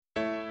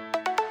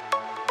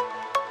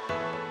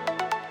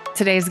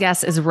Today's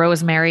guest is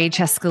Rosemary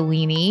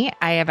Cescolini.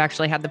 I have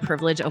actually had the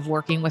privilege of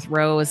working with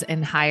Rose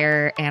in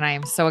Hire, and I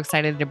am so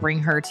excited to bring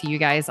her to you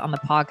guys on the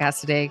podcast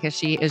today because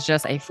she is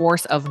just a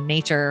force of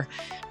nature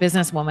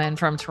businesswoman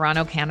from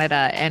Toronto,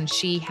 Canada. And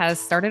she has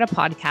started a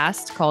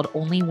podcast called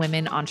Only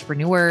Women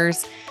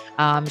Entrepreneurs.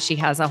 She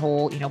has a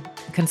whole,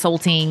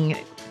 consulting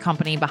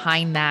company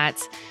behind that.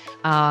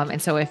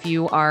 And so if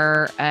you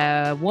are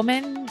a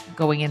woman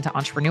going into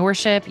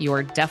entrepreneurship, you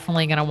are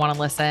definitely going to want to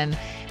listen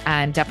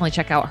and definitely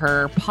check out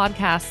her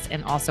podcast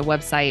and also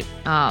website.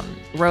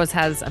 Rose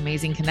has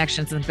amazing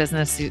connections in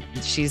business.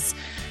 She's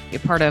a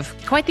part of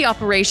quite the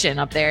operation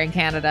up there in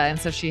Canada. And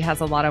so she has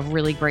a lot of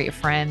really great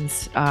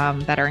friends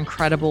that are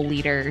incredible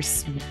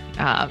leaders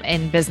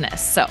in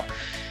business. So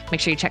make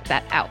sure you check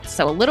that out.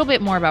 So a little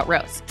bit more about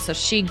Rose. So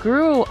she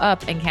grew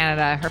up in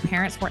Canada. Her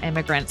parents were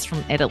immigrants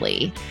from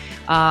Italy.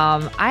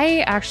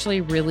 I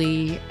actually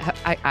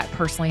I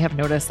personally have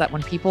noticed that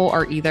when people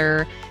are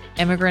either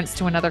immigrants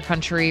to another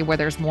country where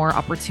there's more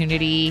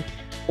opportunity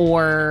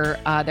or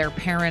their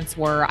parents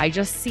were, I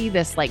just see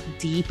this like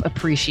deep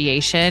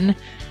appreciation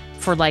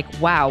for like,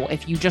 wow,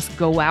 if you just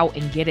go out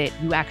and get it,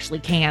 you actually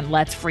can.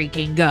 Let's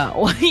freaking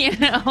go,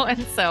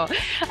 And so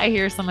I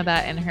hear some of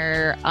that in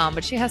her,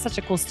 but she has such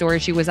a cool story.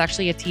 She was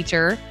actually a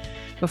teacher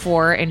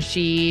before, and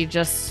she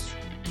just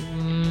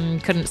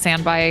couldn't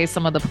stand by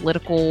some of the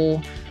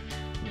political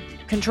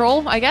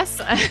control, I guess,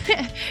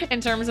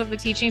 in terms of the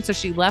teaching. So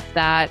she left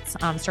that,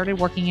 started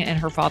working in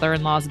her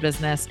father-in-law's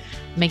business,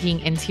 making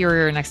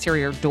interior and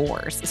exterior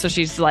doors. So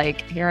she's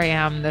like, here I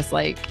am, this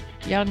like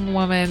young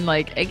woman,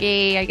 like,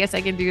 okay, I guess I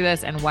can do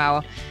this. And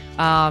wow,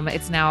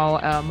 it's now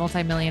a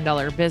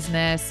multi-million-dollar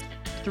business,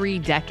 3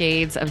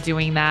 decades of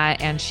doing that.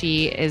 And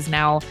she is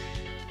now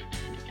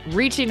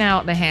reaching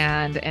out the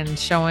hand and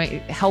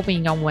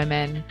helping young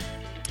women,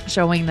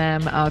 showing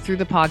them through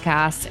the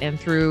podcast and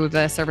through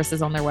the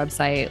services on their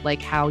website, like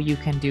how you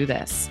can do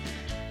this.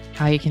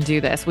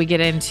 We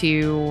get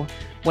into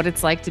what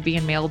it's like to be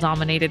in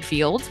male-dominated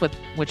fields,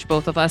 which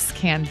both of us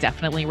can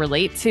definitely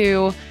relate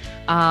to,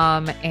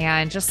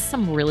 and just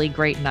some really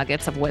great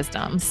nuggets of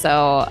wisdom.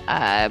 So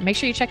make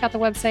sure you check out the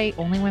website,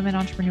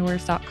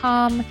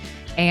 onlywomenentrepreneurs.com,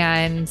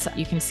 and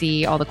you can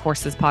see all the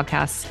courses,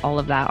 podcasts, all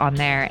of that on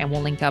there, and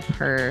we'll link up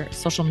her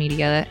social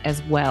media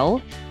as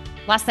well.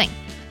 Last thing,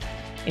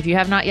 if you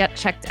have not yet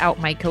checked out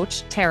my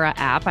Coach Tara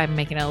app, I'm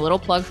making a little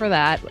plug for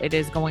that. It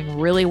is going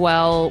really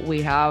well.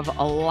 We have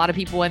a lot of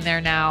people in there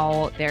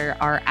now. There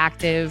are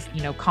active,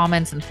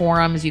 comments and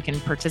forums you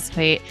can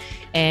participate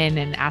in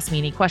and ask me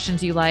any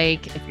questions you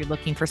like. If you're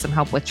looking for some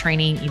help with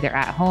training, either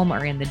at home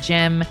or in the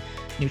gym,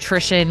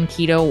 nutrition,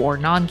 keto or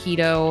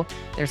non-keto,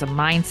 there's a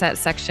mindset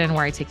section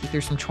where I take you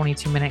through some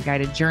 22-minute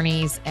guided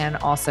journeys, and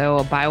also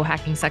a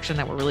biohacking section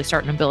that we're really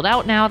starting to build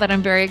out now that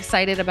I'm very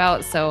excited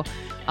about. So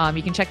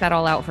you can check that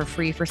all out for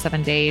free for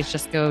 7 days.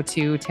 Just go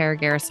to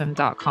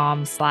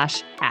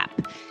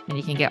taragarrison.com/app and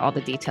you can get all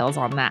the details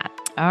on that.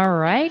 All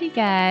righty,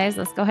 guys,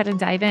 let's go ahead and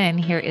dive in.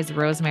 Here is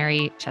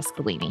Rosemary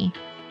Cescolini.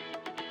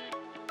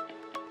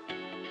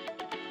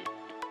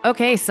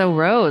 Okay, so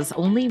Rose,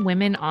 Only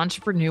Women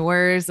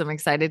Entrepreneurs. I'm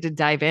excited to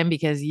dive in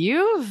because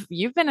you've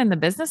been in the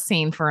business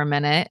scene for a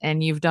minute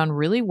and you've done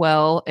really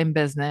well in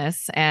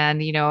business.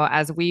 And,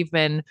 as we've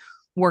been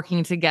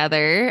working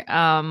together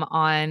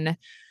on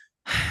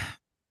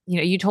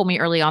you told me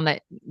early on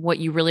that what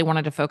you really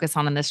wanted to focus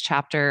on in this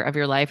chapter of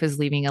your life is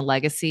leaving a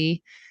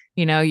legacy.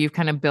 You've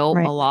kind of built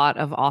a lot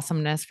of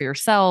awesomeness for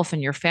yourself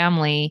and your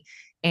family,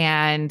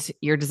 and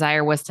your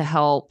desire was to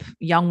help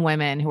young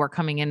women who are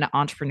coming into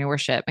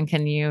entrepreneurship. And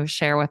can you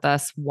share with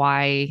us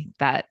why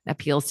that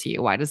appeals to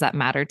you? Why does that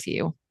matter to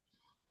you?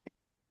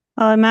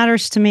 It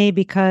matters to me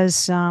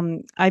because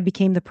I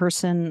became the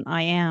person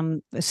I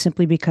am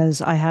simply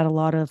because I had a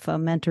lot of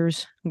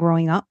mentors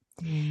growing up,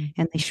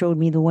 and they showed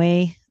me the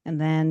way. And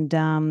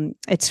then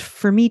it's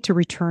for me to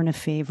return a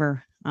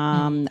favor.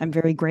 I'm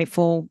very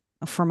grateful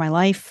for my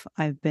life.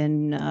 I've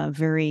been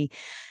very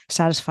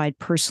satisfied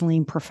personally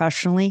and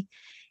professionally.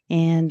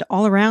 And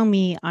all around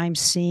me, I'm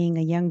seeing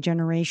a young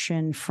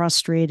generation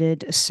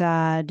frustrated,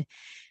 sad,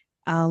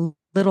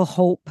 little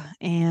hope,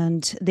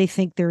 and they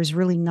think there's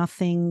really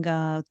nothing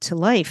to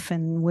life.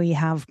 And we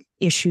have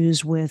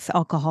issues with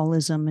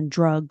alcoholism and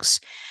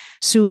drugs,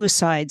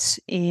 suicides.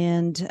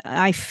 And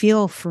I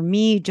feel for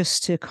me,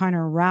 just to kind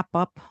of wrap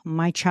up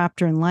my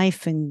chapter in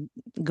life and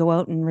go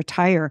out and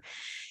retire,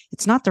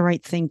 it's not the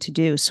right thing to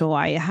do. So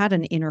I had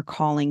an inner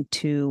calling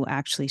to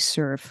actually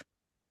serve.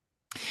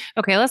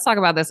 Okay, let's talk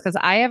about this because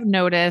I have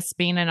noticed,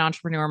 being an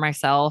entrepreneur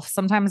myself,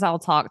 sometimes I'll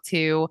talk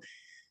to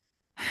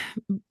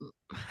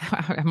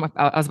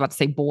I was about to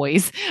say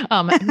boys,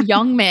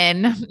 young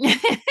men,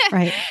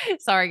 right?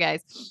 Sorry,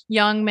 guys,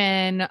 young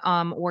men,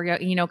 or,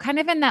 kind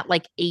of in that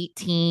like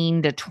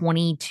 18 to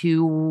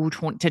 22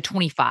 to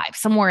 25,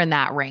 somewhere in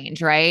that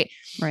range. Right.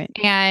 Right.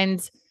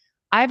 And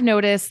I've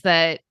noticed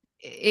that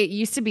it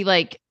used to be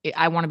like,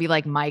 I want to be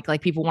like Mike,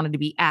 like people wanted to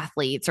be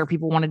athletes or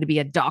people wanted to be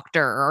a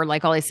doctor or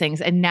like all these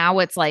things. And now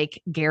it's like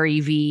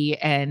Gary V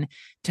and,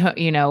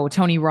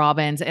 Tony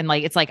Robbins. And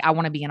like, it's like, I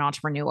want to be an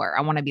entrepreneur.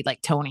 I want to be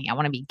like Tony. I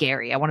want to be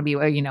Gary. I want to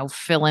be,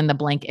 fill in the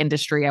blank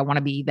industry. I want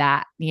to be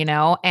that,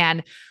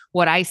 and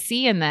what I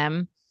see in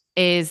them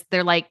is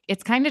they're like,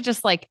 it's kind of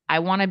just like, I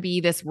want to be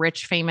this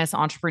rich, famous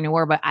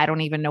entrepreneur, but I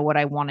don't even know what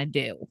I want to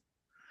do.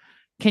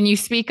 Can you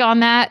speak on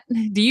that?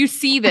 Do you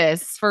see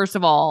this, first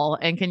of all?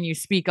 And can you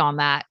speak on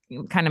that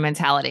kind of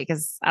mentality?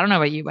 Because I don't know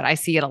about you, but I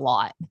see it a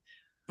lot.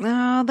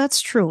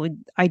 That's true.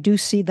 I do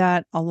see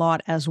that a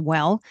lot as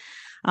well.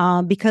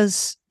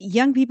 Because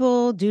young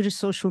people, due to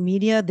social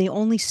media, they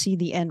only see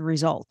the end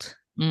result.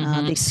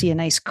 They see a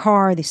nice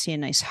car, they see a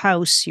nice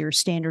house, your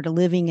standard of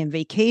living and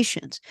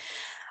vacations.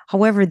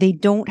 However, they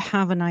don't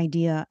have an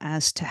idea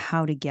as to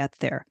how to get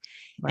there.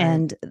 Right.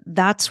 And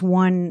that's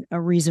one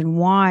reason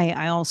why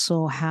I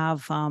also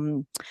have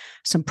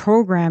some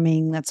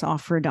programming that's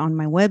offered on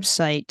my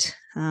website.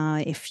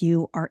 If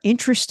you are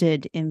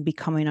interested in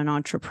becoming an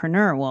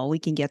entrepreneur, well, we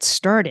can get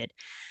started.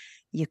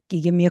 You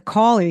give me a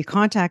call or you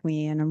contact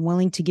me, and I'm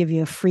willing to give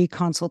you a free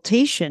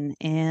consultation.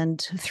 And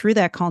through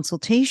that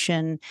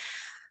consultation,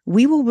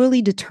 we will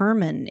really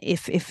determine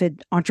if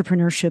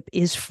entrepreneurship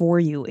is for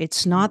you.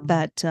 It's not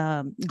that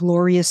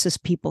glorious as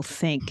people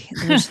think.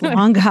 There's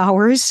long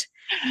hours,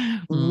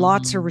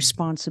 lots of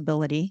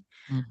responsibility.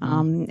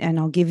 And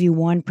I'll give you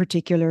one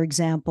particular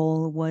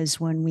example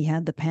was when we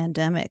had the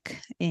pandemic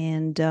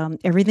and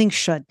everything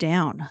shut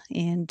down.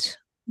 And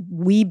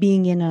we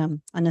being in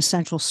an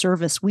essential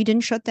service, we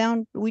didn't shut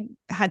down. We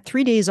had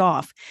 3 days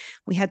off.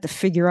 We had to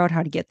figure out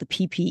how to get the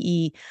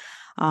PPE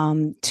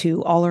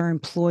to all our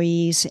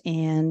employees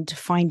and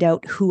find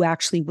out who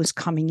actually was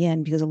coming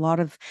in, because a lot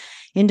of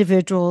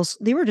individuals,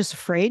 they were just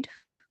afraid.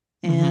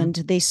 And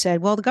they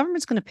said, well, the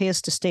government's going to pay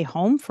us to stay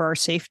home for our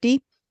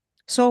safety.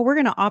 So we're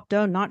going to opt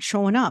out not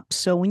showing up.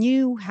 So when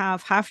you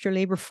have half your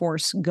labor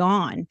force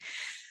gone,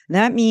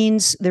 that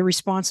means the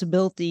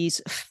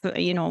responsibilities,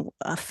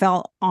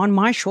 fell on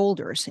my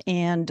shoulders,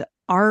 and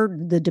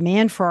the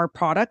demand for our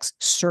products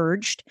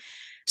surged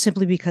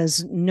simply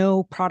because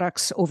no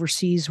products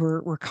overseas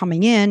were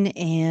coming in,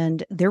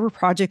 and there were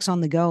projects on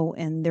the go,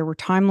 and there were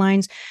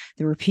timelines.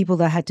 There were people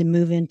that had to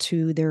move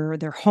into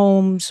their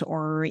homes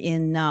or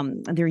in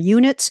their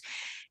units,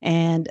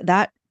 and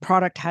that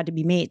product had to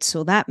be made.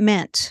 So that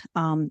meant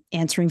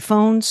answering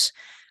phones,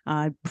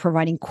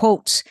 providing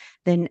quotes.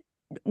 Then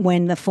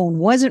when the phone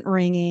wasn't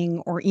ringing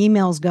or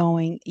emails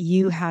going,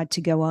 you had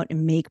to go out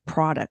and make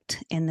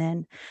product. And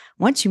then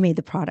once you made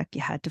the product,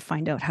 you had to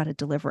find out how to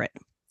deliver it.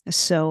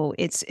 So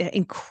it's an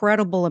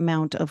incredible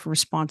amount of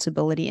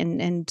responsibility,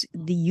 and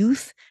the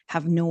youth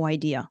have no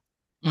idea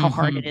how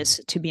hard it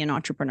is to be an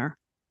entrepreneur.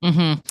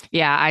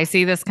 Yeah, I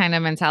see this kind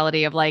of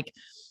mentality of like,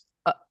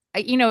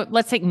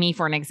 let's take me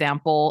for an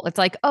example. It's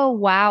like, oh,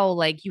 wow,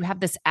 like you have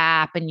this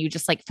app and you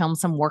just like film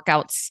some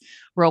workouts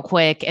real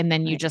quick and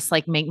then you just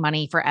like make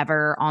money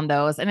forever on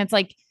those. And it's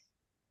like,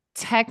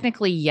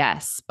 technically,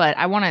 yes, but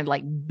I want to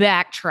like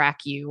backtrack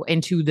you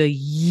into the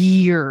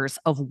years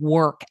of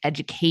work,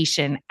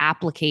 education,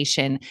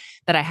 application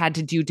that I had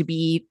to do to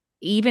be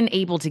even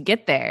able to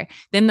get there.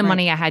 Then the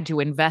money I had to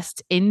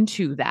invest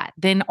into that.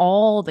 Then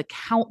all the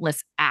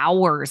countless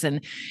hours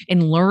and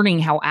in learning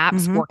how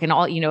apps work and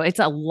all, it's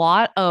a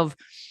lot of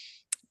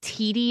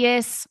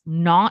tedious,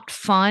 not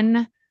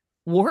fun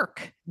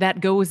work that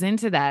goes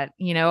into that.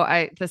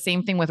 The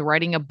same thing with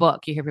writing a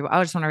book. You hear people,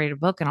 I just want to read a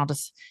book and I'll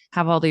just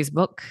have all these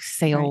book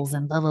sales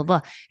and blah, blah,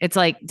 blah. It's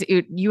like,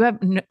 dude, you have,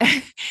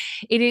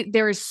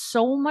 there is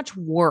so much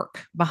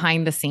work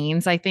behind the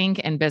scenes, I think,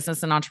 in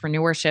business and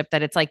entrepreneurship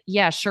that it's like,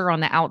 yeah, sure. On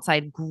the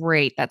outside,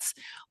 great. That's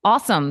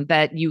awesome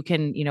that you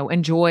can,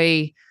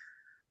 enjoy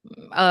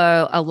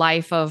a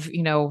life of,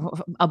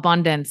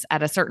 abundance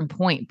at a certain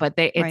point, but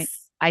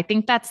I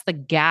think that's the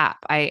gap.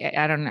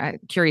 I don't know.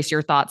 Curious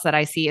your thoughts that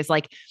I see is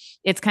like,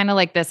 it's kind of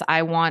like this,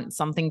 I want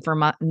something for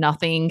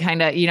nothing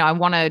kind of, I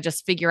want to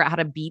just figure out how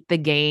to beat the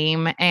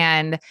game.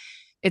 And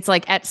it's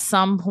like, at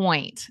some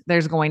point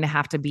there's going to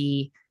have to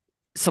be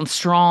some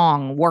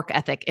strong work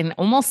ethic and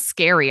almost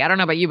scary. I don't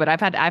know about you, but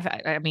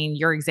I mean,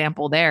 your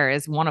example there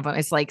is one of them.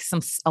 It's like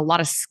a lot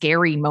of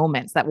scary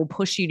moments that will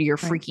push you to your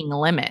freaking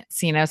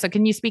limits, So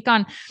can you speak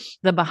on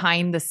the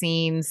behind the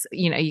scenes?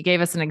 You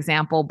gave us an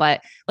example,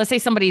 but let's say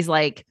somebody's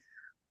like,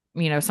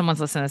 someone's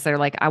listening to this, they're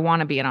like, I want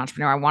to be an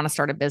entrepreneur. I want to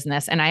start a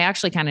business. And I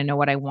actually kind of know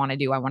what I want to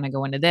do. I want to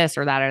go into this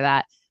or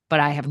that, but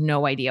I have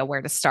no idea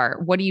where to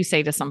start. What do you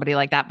say to somebody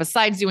like that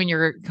besides doing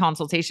your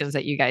consultations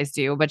that you guys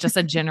do, but just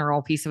a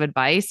general piece of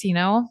advice,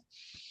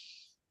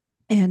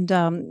 And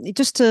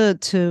just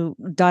to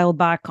dial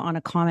back on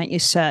a comment you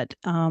said,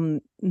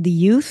 the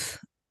youth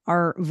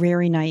are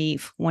very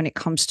naive when it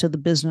comes to the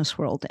business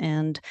world.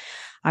 And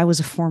I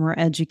was a former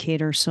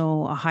educator,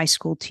 so a high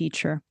school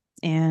teacher.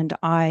 And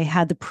I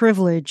had the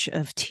privilege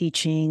of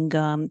teaching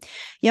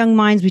young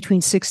minds between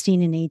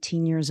 16 and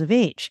 18 years of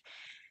age.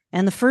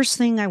 And the first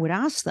thing I would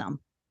ask them,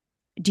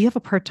 do you have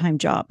a part-time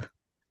job?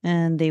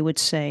 And they would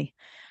say,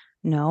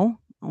 no.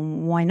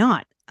 Why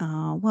not?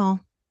 Well,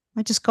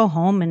 I just go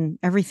home and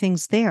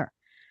everything's there.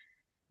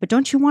 But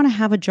don't you want to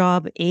have a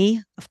job?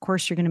 Of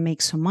course, you're going to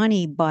make some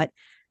money, but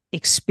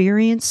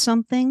experience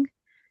something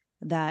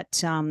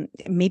that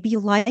maybe you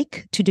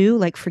like to do.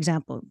 Like, for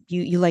example,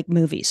 you like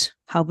movies.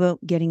 How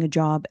about getting a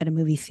job at a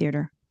movie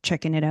theater,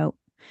 checking it out?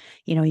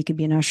 You could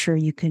be an usher,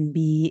 you can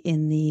be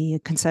in the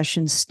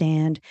concession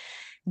stand,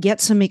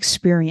 get some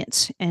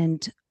experience.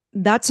 And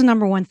that's the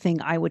number one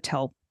thing I would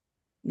tell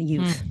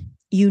youth.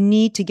 You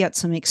need to get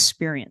some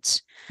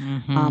experience.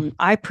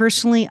 I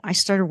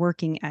started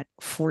working at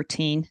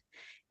 14,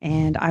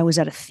 and I was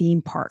at a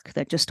theme park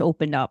that just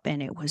opened up,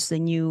 and it was the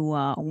new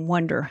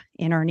wonder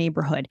in our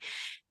neighborhood.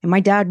 And my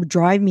dad would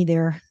drive me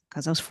there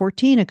because I was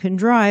 14. I couldn't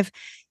drive.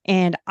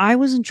 And I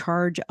was in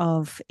charge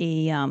of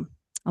a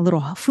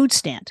little food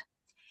stand.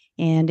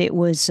 And it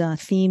was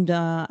themed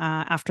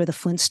after the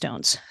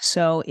Flintstones.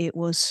 So it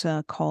was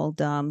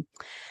called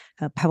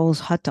Pebbles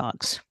Hot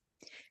Dogs.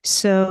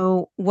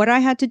 So what I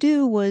had to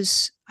do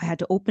was I had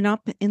to open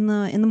up in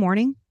the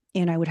morning,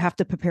 and I would have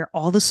to prepare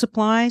all the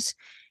supplies,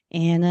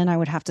 and then I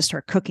would have to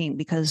start cooking,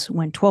 because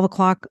when 12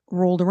 o'clock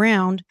rolled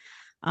around,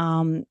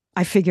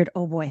 I figured,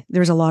 oh boy,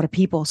 there's a lot of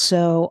people.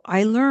 So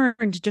I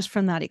learned just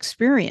from that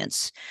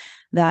experience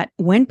that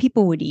when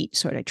people would eat,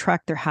 so I'd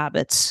track their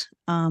habits.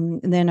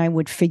 And then I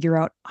would figure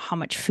out how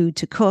much food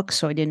to cook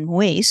so I didn't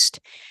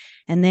waste.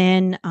 And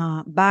then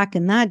back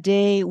in that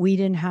day, we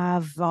didn't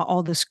have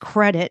all this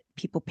credit.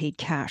 People paid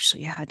cash, so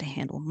you had to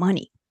handle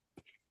money.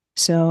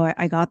 So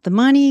I got the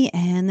money,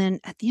 and then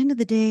at the end of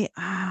the day,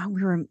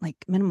 we were like,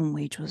 minimum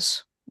wage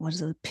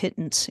was a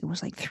pittance. It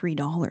was like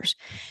 $3,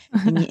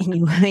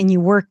 and you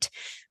worked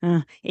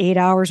 8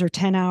 hours or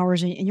 10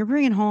 hours, and you're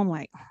bringing home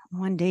like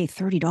one day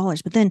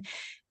 $30. But then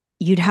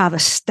you'd have a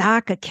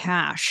stack of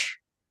cash,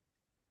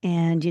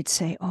 and you'd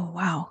say, "Oh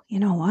wow, you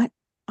know what?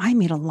 I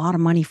made a lot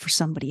of money for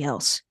somebody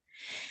else."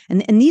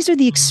 And these are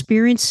the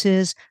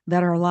experiences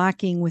that are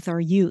lacking with our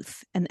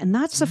youth, and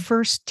that's the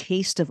first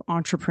taste of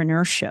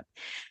entrepreneurship.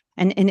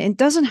 And it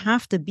doesn't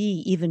have to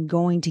be even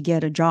going to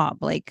get a job.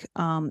 Like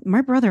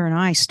my brother and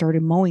I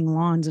started mowing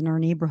lawns in our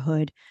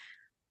neighborhood.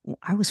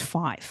 I was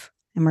 5,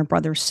 and my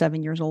brother's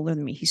 7 years older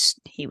than me.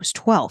 He was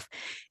 12,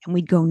 and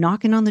we'd go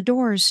knocking on the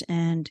doors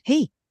and,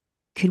 hey,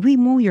 could we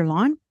mow your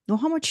lawn? Well,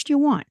 how much do you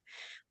want?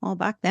 Well,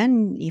 back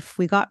then, if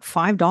we got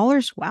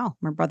 $5, wow,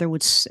 my brother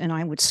and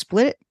I would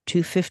split it,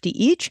 $2.50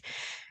 each.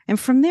 And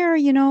from there,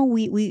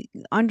 we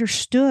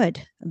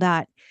understood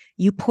that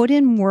you put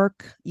in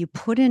work, you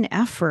put in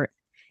effort,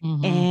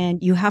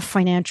 and you have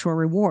financial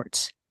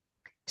rewards.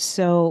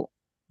 So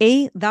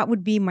that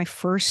would be my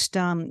first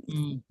a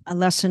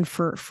lesson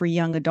for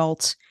young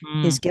adults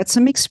is get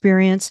some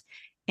experience.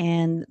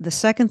 And the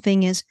second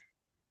thing is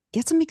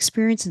get some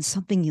experience in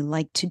something you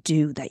like to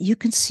do that you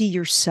can see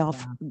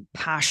yourself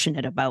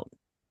passionate about.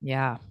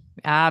 Yeah,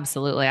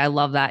 absolutely. I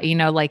love that.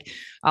 Like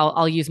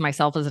I'll use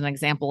myself as an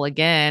example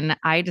again.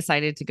 I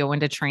decided to go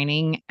into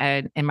training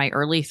in my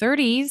early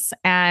 30s,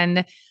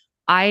 and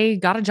I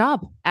got a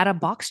job at a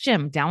box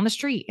gym down the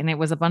street, and it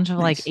was a bunch of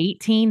like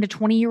 18 to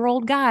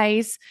 20-year-old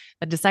guys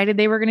that decided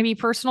they were going to be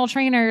personal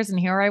trainers. And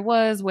here I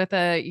was with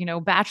a,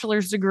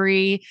 bachelor's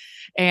degree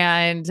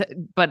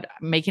but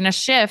making a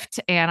shift.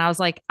 And I was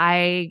like,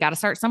 I got to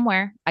start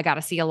somewhere. I got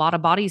to see a lot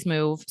of bodies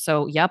move.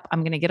 So, yep,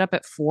 I'm going to get up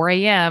at 4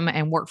 a.m.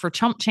 and work for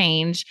chump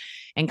change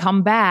and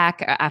come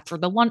back after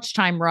the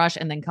lunchtime rush,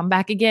 and then come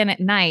back again at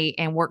night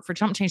and work for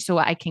chump change so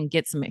I can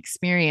get some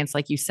experience,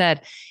 like you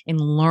said, in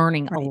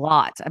learning a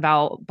lot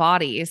about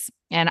bodies.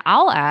 And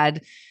I'll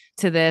add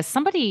to this,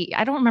 somebody,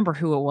 I don't remember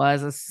who it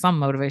was, some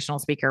motivational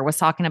speaker was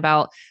talking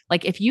about,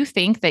 like, if you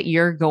think that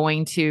you're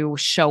going to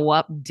show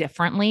up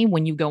differently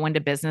when you go into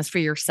business for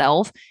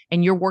yourself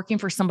and you're working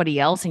for somebody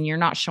else and you're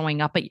not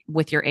showing up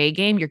with your A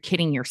game, you're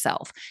kidding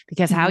yourself,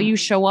 because how you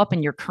show up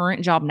in your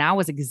current job now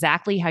is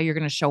exactly how you're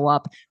going to show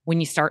up when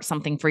you start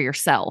something for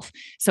yourself.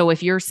 So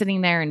if you're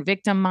sitting there in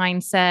victim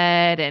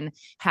mindset and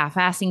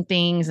half-assing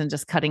things and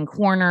just cutting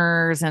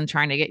corners and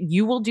trying to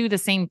you will do the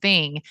same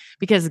thing,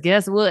 because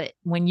guess what?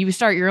 When you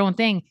start your own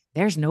thing,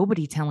 there's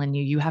nobody telling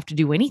you have to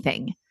do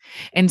anything.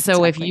 And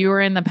so if you're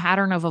in the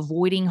pattern of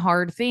avoiding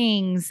hard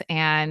things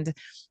and,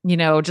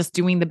 just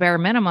doing the bare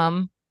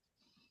minimum,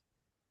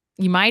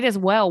 you might as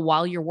well,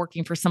 while you're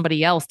working for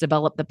somebody else,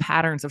 develop the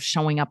patterns of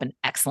showing up in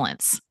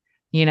excellence,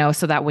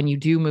 so that when you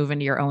do move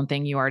into your own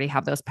thing, you already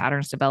have those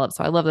patterns developed.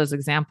 So I love those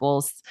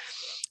examples.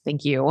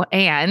 Thank you.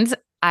 And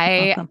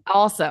I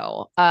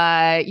also,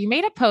 you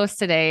made a post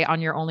today on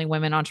your Only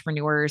Women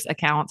Entrepreneurs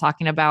account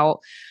talking about,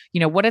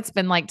 what it's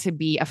been like to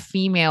be a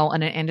female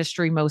in an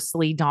industry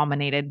mostly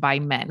dominated by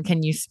men.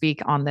 Can you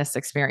speak on this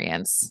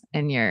experience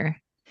in your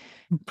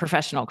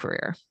professional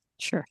career?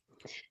 Sure.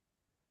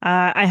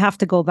 I have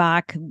to go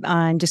back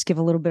and just give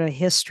a little bit of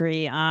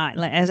history.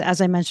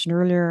 As I mentioned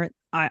earlier,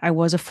 I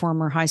was a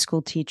former high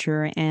school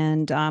teacher,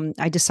 and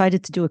I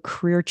decided to do a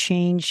career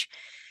change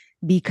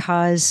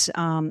because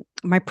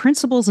my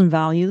principles and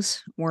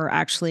values were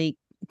actually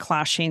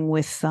clashing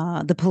with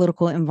the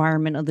political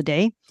environment of the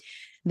day.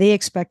 They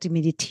expected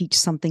me to teach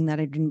something that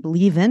I didn't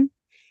believe in.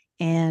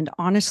 And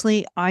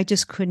honestly, I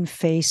just couldn't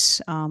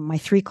face my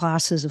three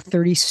classes of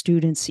 30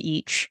 students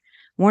each,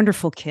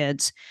 wonderful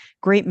kids,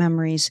 great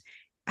memories.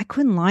 I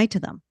couldn't lie to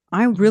them.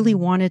 I really Mhm.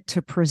 wanted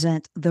to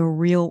present the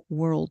real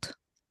world.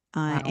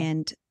 Wow.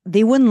 And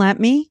they wouldn't let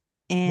me.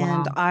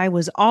 And Wow. I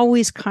was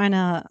always kind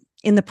of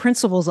in the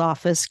principal's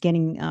office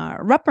getting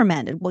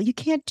reprimanded. Well, you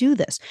can't do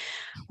this.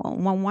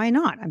 Well, why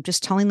not? I'm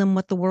just telling them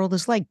what the world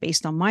is like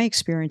based on my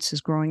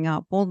experiences growing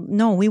up. Well,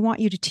 no, we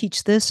want you to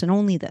teach this and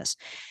only this.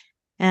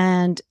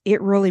 And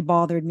it really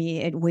bothered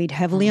me. It weighed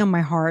heavily Mm. on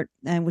my heart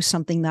and was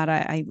something that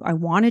I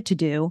wanted to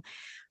do.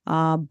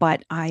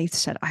 But I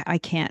said, I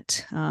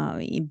can't. Wow.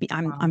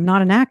 I'm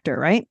not an actor,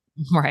 right?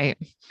 Right.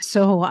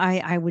 So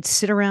I would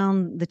sit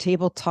around the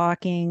table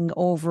talking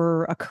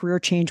over a career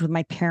change with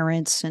my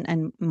parents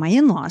and my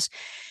in laws.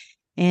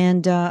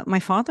 And my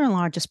father in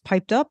law just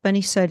piped up and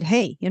he said,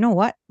 "Hey, you know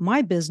what?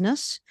 My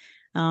business,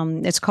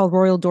 it's called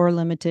Royal Door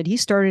Limited. He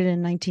started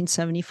in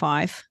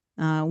 1975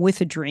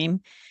 with a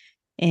dream.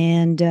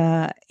 And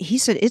he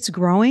said, it's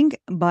growing,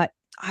 but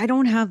I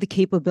don't have the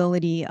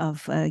capability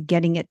of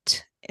getting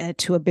it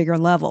to a bigger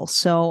level.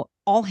 So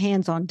all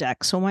hands on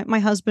deck. So my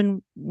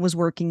husband was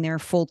working there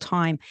full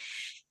time.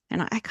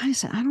 And I kind of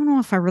said, I don't know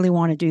if I really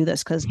want to do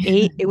this because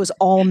A, it was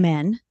all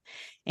men.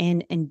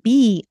 And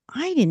B,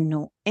 I didn't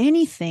know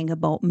anything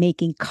about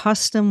making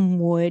custom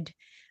wood,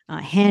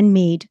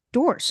 handmade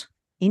doors,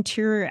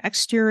 interior,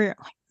 exterior,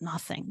 like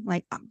nothing.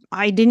 Like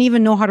I didn't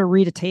even know how to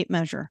read a tape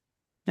measure.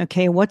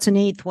 Okay, what's an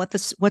eighth?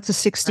 What's a Right.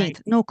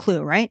 16th? No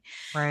clue, right?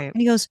 Right. And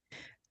he goes,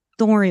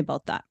 "Don't worry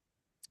about that.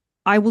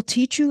 I will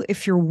teach you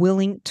if you're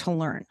willing to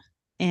learn."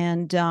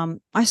 And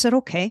I said,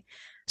 "Okay."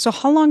 So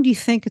how long do you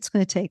think it's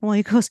going to take? Well,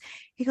 he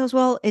goes,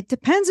 "Well, it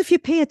depends if you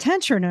pay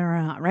attention or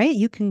not, right?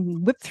 You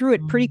can whip through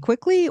it pretty Mm.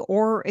 quickly,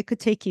 or it could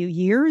take you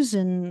years,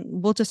 and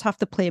we'll just have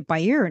to play it by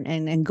ear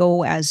and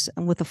go as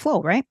with the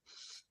flow, right?"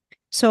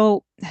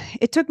 So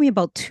it took me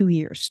about 2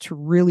 years to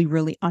really,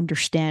 really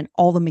understand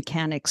all the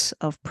mechanics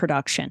of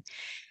production.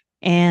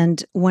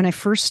 And when I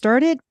first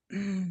started,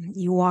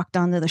 you walked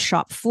onto the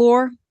shop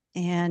floor,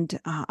 and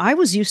I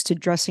was used to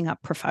dressing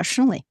up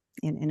professionally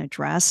in a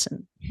dress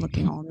and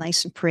looking all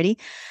nice and pretty.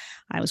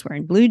 I was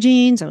wearing blue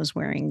jeans, I was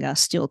wearing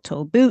steel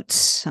toe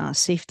boots,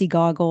 safety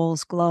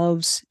goggles,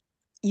 gloves,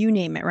 you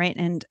name it, right?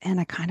 And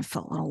I kind of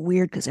felt a little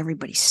weird because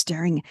everybody's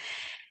staring,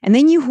 and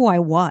they knew who I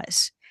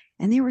was,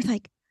 and they were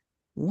like,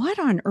 "What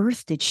on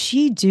earth did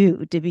she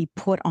do to be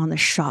put on the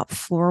shop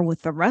floor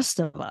with the rest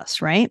of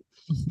us?" Right?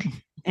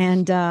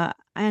 And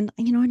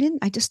you know,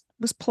 I just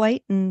was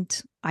polite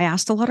and I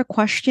asked a lot of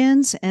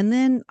questions and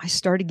then I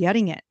started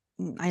getting it.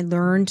 I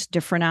learned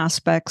different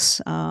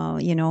aspects,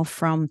 you know,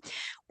 from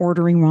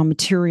ordering raw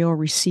material,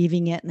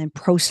 receiving it, and then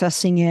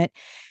processing it.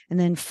 And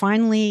then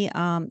finally,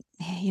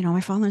 you know,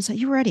 my father said,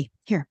 "You're ready.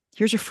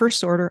 Here's your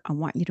first order. I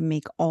want you to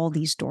make all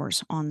these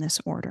doors on this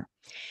order."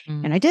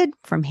 Mm. And I did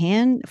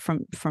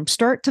from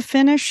start to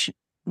finish,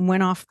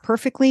 went off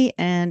perfectly.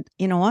 And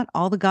you know what?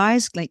 All the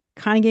guys like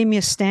kind of gave me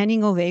a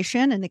standing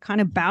ovation and they kind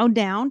of bowed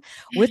down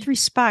with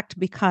respect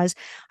because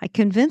I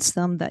convinced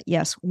them that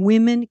yes,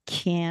 women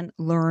can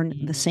learn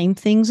the Mm. same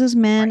things as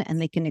men Right.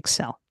 and they can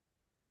excel.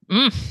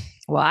 Mm.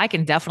 Well, I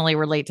can definitely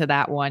relate to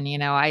that one. You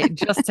know, I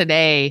just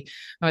today,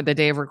 or the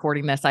day of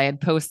recording this, I had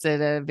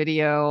posted a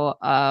video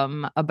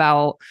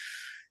about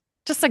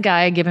just a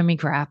guy giving me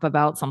crap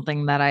about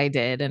something that I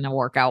did in a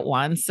workout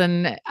once.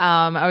 And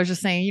I was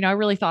just saying, you know, I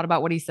really thought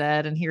about what he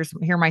said and here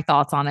are my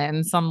thoughts on it.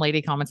 And some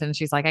lady commented and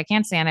she's like, I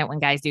can't stand it when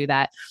guys do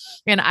that.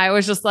 And I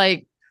was just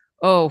like,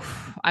 oh,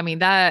 I mean,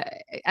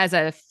 that as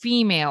a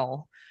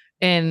female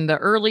in the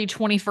early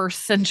 21st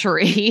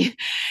century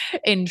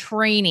in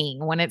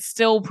training when it's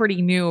still pretty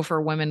new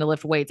for women to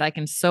lift weights, I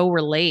can so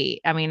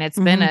relate. I mean,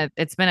 Mm-hmm.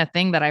 it's been a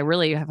thing that I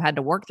really have had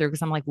to work through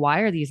because I'm like,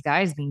 why are these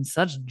guys being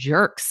such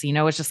jerks? You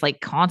know, it's just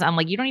like constant. I'm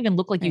like, you don't even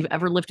look like you've Right.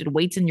 ever lifted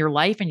weights in your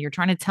life, and you're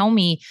trying to tell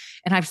me,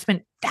 and I've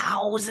spent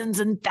thousands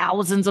and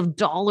thousands of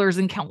dollars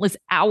and countless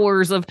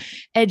hours of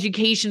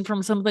education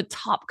from some of the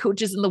top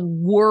coaches in the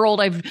world.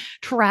 I've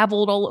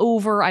traveled all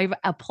over. I've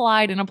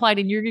applied and applied,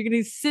 and you're going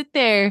to sit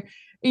there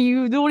and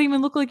you don't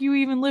even look like you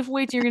even lift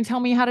weights. And you're going to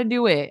tell me how to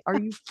do it. Are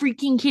you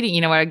freaking kidding?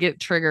 You know, I get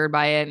triggered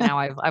by it. Now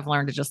I've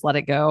learned to just let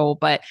it go,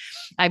 but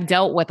I've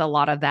dealt with a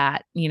lot of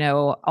that, you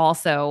know,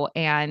 also.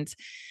 And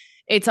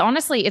it's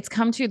honestly, it's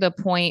come to the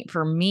point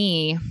for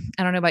me.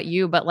 I don't know about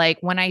you, but like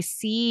when I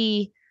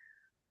see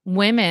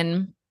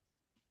women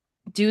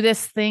do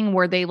this thing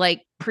where they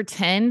like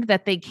pretend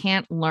that they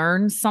can't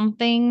learn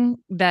something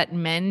that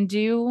men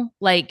do,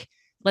 like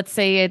let's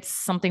say it's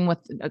something with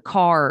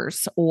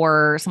cars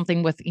or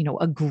something with, you know,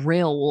 a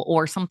grill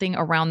or something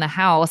around the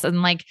house,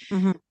 and like,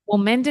 Mm-hmm. well,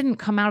 men didn't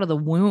come out of the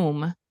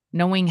womb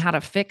knowing how to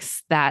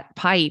fix that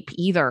pipe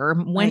either.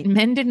 When Right.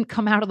 men didn't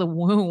come out of the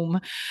womb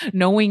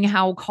knowing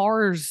how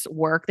cars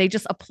work, they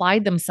just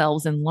applied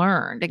themselves and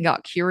learned and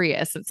got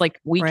curious. It's like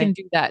we can Right.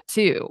 do that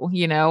too,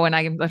 you know, and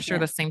I'm sure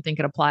Yeah. the same thing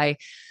could apply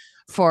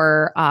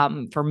for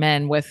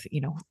men with, you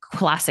know,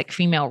 classic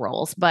female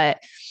roles. But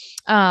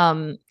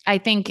I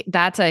think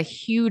that's a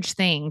huge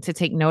thing to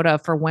take note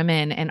of for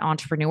women in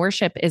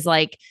entrepreneurship is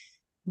like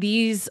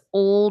these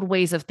old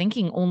ways of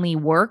thinking only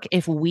work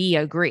if we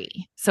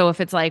agree. So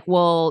if it's like,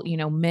 well,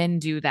 men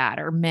do that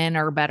or men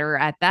are better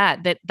at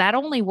that, that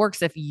only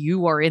works if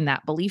you are in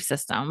that belief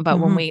system. But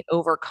when Mm-hmm. we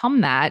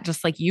overcome that,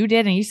 just like you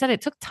did, and you said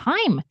it took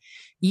time,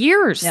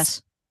 years,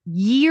 Yes.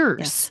 years,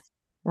 Yes.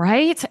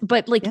 right?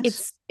 But like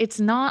Yes. it's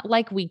not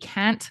like we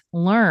can't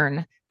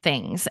learn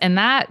things. And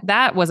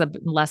that was a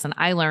lesson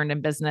I learned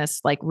in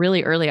business like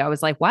really early. I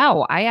was like,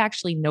 wow, I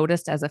actually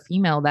noticed as a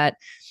female that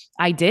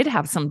I did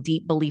have some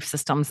deep belief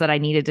systems that I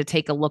needed to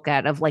take a look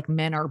at of like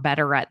men are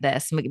better at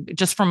this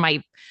just from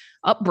my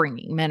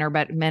upbringing. Men are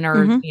better, men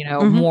are, Mm-hmm.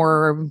 Mm-hmm.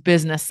 more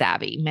business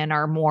savvy. Men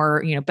are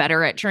more,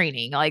 better at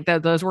training. Like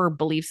those were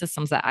belief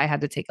systems that I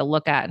had to take a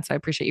look at. And so I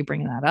appreciate you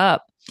bringing that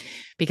up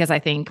because I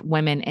think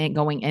women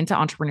going into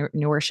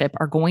entrepreneurship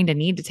are going to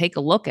need to take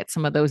a look at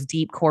some of those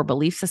deep core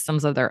belief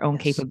systems of their own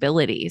Yes.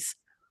 capabilities.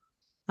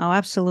 Oh,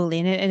 absolutely.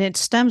 And it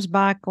stems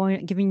back,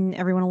 giving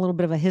everyone a little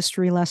bit of a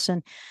history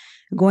lesson,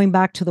 going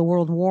back to the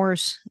world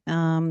wars.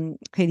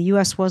 Okay, the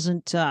US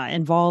wasn't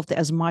involved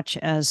as much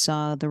as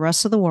the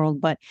rest of the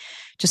world, but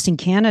just in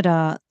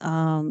Canada,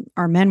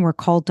 our men were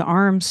called to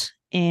arms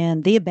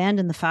and they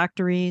abandoned the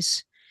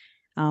factories.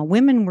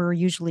 Women were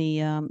usually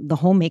the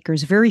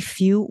homemakers. Very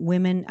few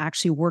women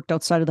actually worked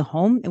outside of the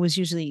home. It was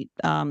usually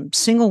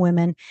single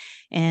women,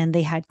 and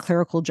they had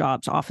clerical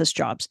jobs, office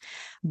jobs.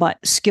 But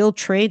skilled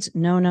trades,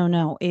 no, no,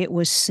 no. It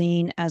was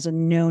seen as a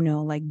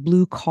no-no, like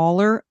blue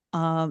collar.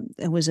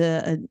 It was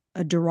a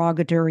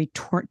derogatory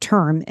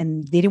term,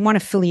 and they didn't want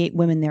to affiliate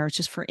women there. It's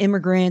just for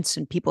immigrants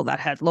and people that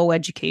had low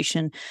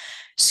education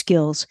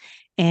skills.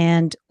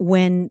 And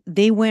when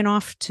they went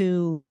off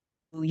to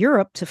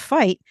Europe to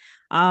fight,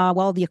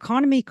 well, the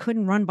economy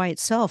couldn't run by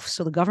itself.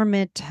 So the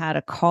government had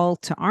a call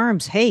to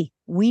arms. Hey,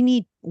 we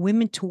need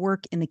women to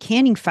work in the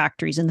canning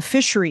factories and the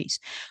fisheries.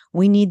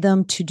 We need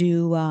them to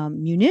do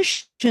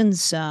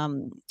munitions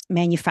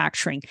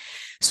manufacturing.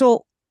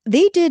 So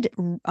they did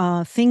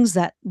things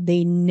that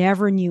they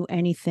never knew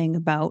anything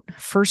about.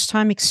 First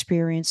time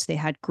experience. They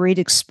had great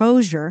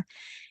exposure.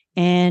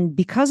 And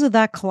because of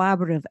that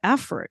collaborative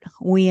effort,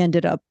 we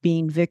ended up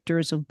being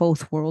victors of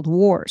both world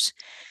wars.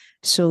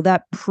 So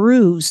that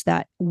proves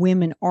that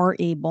women are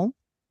able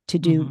to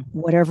do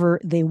whatever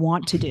they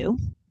want to do,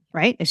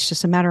 right? It's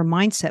just a matter of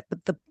mindset.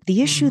 But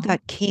the issue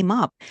that came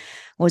up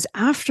was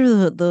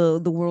after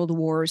the world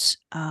wars,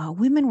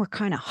 women were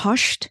kind of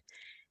hushed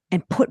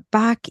and put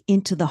back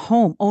into the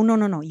home. Oh, no,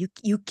 no, no.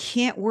 You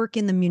can't work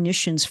in the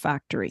munitions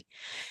factory.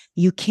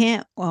 You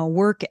can't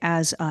work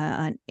as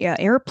an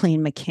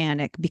airplane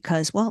mechanic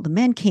because, well, the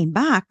men came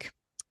back.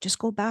 Just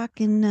go back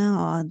and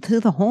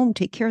to the home,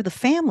 take care of the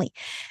family.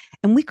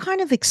 And we kind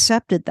of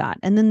accepted that.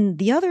 And then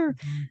the other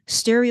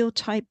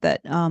stereotype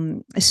that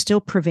is still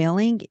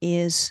prevailing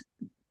is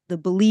the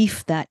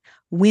belief that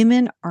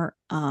women are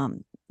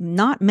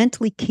not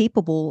mentally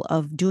capable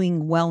of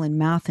doing well in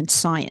math and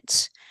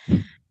science.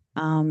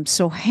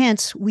 So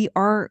hence, we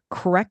are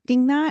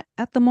correcting that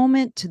at the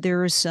moment.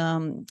 There's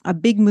a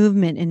big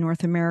movement in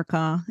North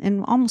America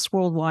and almost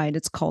worldwide.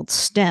 It's called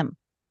STEM.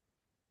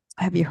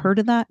 Have you heard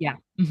of that? Yeah.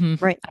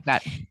 Right. I've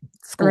got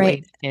school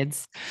age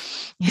kids.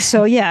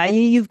 So yeah,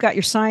 you've got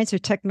your science, your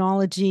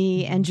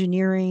technology,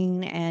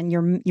 engineering, and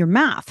your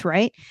math,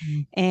 right?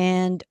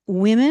 And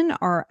women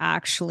are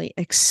actually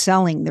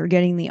excelling. They're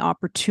getting the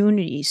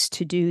opportunities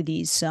to do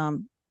these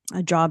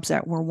jobs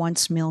that were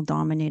once male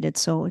dominated.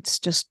 So it's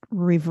just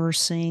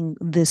reversing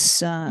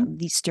this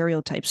these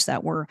stereotypes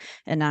that were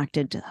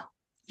enacted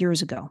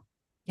years ago.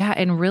 Yeah.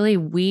 And really,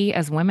 we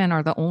as women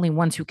are the only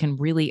ones who can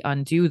really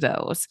undo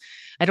those.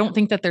 I don't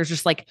think that there's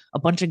just like a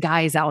bunch of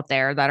guys out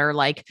there that are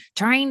like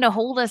trying to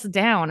hold us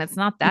down. It's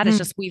not that. It's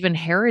just we've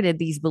inherited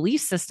these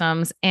belief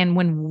systems. And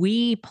when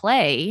we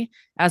play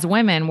as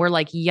women, we're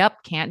like,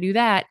 yep, can't do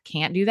that,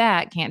 can't do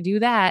that, can't do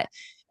that.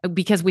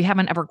 Because we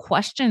haven't ever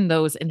questioned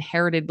those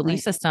inherited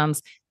belief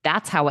systems.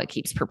 That's how it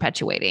keeps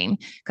perpetuating.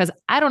 Because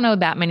I don't know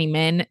that many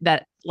men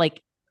that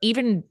like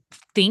even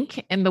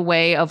think in the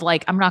way of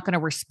like, I'm not going to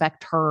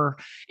respect her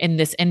in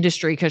this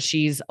industry because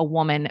she's a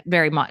woman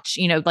very much,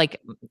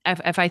 like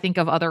if I think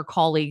of other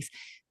colleagues,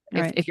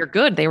 if you're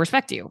good, they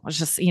respect you. It's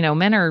just,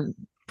 men are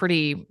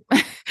pretty,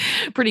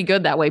 pretty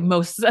good that way.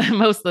 Most of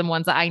the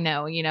ones that I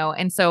know,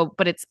 and so,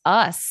 but it's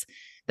us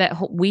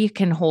that we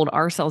can hold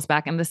ourselves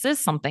back. And this is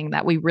something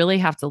that we really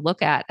have to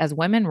look at as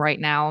women right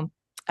now.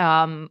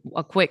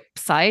 A quick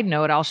side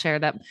note, I'll share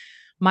that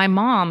my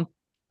mom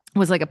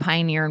was like a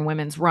pioneer in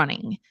women's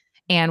running.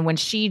 And when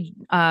she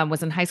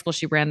was in high school,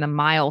 she ran the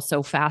mile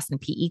so fast in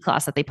PE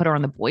class that they put her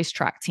on the boys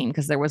track team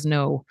because there was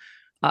no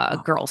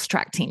girls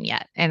track team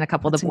yet. And a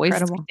couple of the boys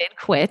did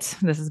quit.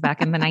 This is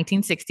back in the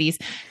 1960s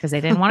because they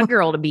didn't want a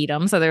girl to beat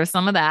them. So there was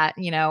some of that,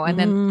 and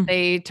then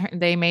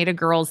they made a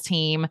girls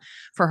team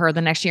for her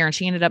the next year. And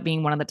she ended up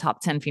being one of the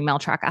top 10 female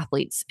track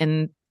athletes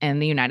in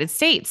the United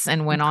States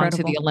and went on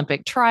to the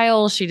Olympic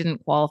trials. She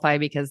didn't qualify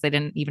because they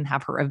didn't even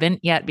have her event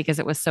yet because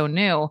it was so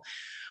new.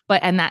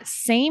 But in that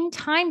same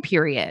time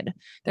period,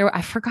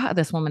 I forgot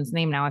this woman's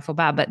name now. I feel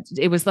bad, but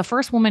it was the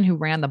first woman who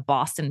ran the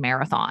Boston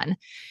Marathon.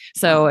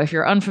 So if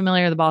you're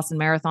unfamiliar with the Boston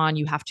Marathon,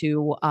 you have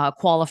to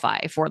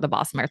qualify for the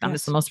Boston Marathon.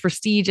 It's the most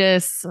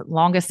prestigious,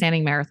 longest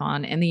standing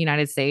marathon in the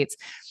United States.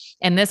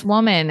 And this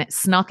woman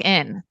snuck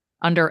in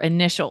under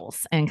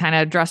initials and kind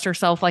of dressed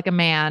herself like a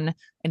man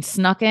and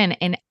snuck in.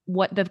 And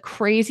what the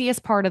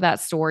craziest part of that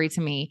story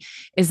to me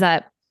is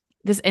that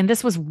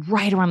this was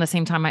right around the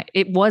same time.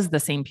 It was the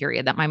same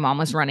period that my mom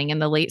was running in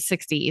the late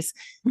 60s.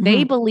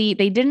 They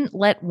didn't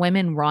let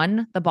women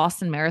run the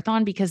Boston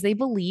Marathon because they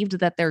believed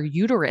that their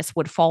uterus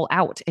would fall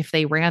out if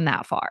they ran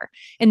that far.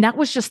 And that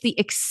was just the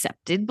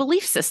accepted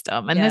belief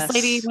system. And this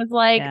lady was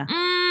like,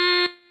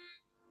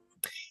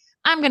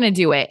 I'm going to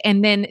do it.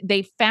 And then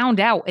they found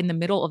out in the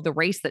middle of the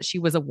race that she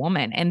was a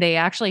woman. And they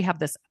actually have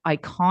this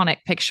iconic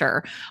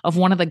picture of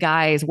one of the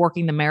guys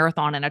working the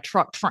marathon in a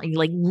truck,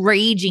 like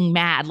raging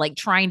mad, like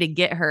trying to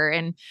get her.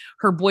 And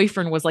her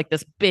boyfriend was like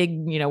this big,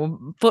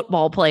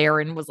 football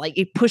player and was like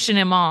pushing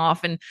him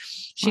off. And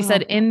she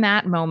said, in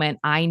that moment,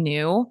 I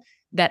knew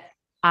that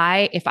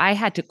if I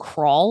had to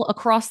crawl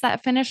across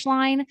that finish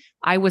line,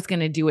 I was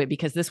going to do it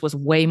because this was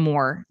way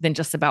more than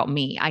just about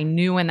me. I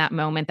knew in that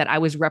moment that I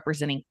was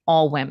representing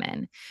all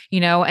women,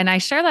 and I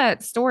share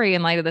that story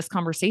in light of this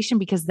conversation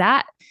because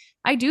I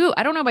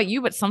don't know about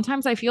you, but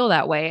sometimes I feel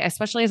that way,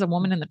 especially as a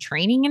woman in the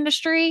training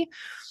industry.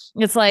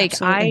 It's like,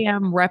 absolutely. I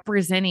am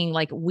representing,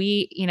 like,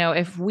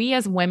 if we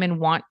as women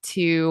want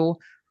to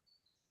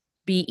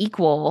be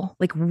equal,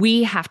 like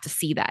we have to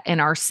see that in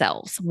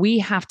ourselves. We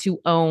have to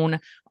own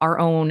our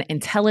own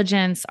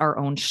intelligence, our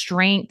own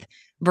strength,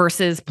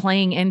 versus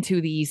playing into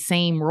these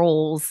same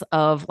roles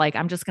of like,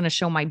 I'm just going to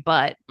show my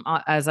butt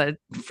as a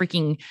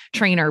freaking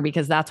trainer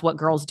because that's what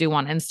girls do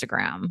on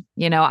Instagram.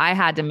 I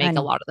had to make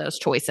a lot of those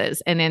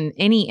choices. And in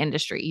any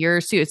industry,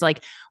 yours too, it's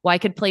like, well, I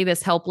could play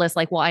this helpless,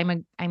 like, well,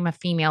 I'm a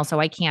female, so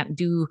I can't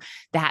do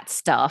that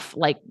stuff.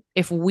 Like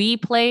if we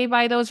play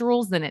by those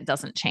rules, then it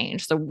doesn't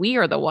change. So we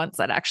are the ones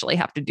that actually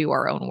have to do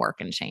our own work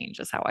and change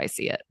is how I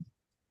see it.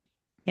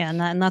 Yeah,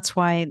 and that's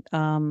why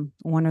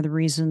one of the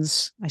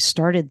reasons I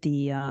started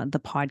the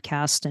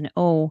podcast, and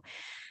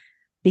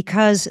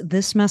because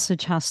this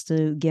message has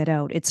to get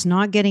out. It's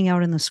not getting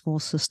out in the school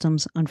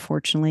systems.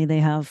 Unfortunately,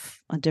 they have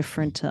a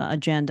different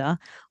agenda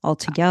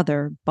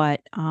altogether.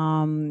 But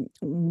I'm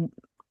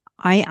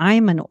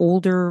an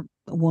older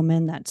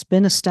woman that's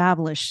been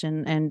established,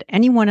 and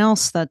anyone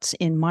else that's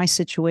in my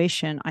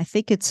situation, I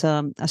think it's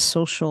a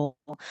social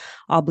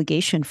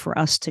obligation for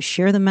us to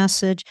share the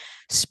message,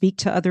 speak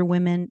to other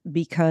women,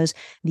 because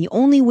the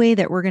only way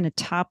that we're going to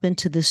tap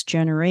into this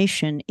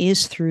generation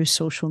is through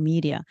social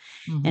media.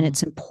 And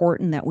it's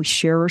important that we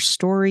share our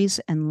stories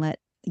and let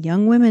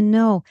young women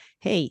know,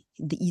 hey,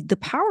 the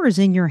power is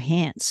in your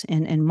hands.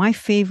 And my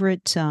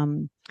favorite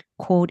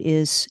quote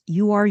is,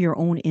 you are your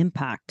own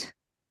impact.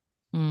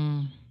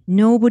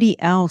 Nobody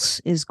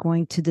else is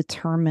going to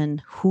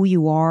determine who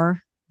you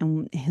are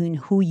and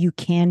who you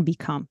can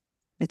become.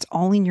 It's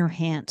all in your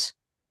hands.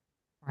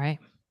 Right.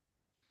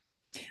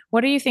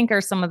 What do you think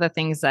are some of the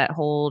things that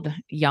hold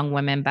young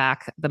women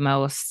back the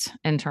most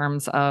in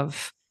terms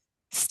of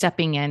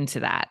stepping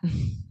into that?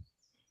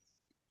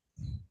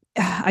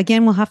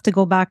 Again, we'll have to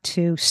go back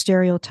to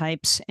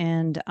stereotypes.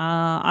 And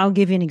I'll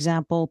give you an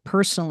example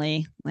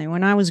personally. Like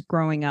when I was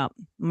growing up,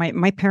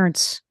 my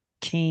parents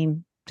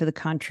came to the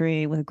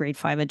country with a grade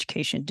 5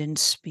 education, didn't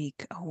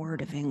speak a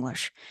word of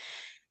English.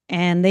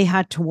 And they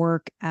had to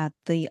work at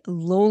the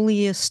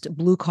lowliest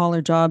blue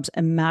collar jobs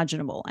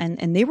imaginable.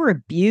 And they were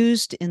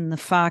abused in the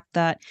fact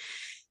that,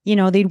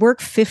 they'd work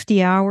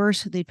 50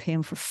 hours, they'd pay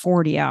them for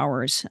 40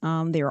 hours.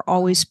 They were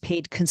always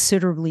paid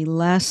considerably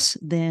less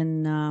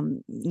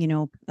than,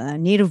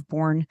 native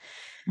born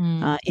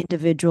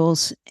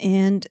individuals.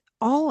 And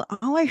all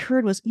I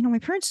heard was, my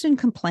parents didn't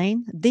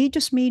complain. They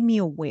just made me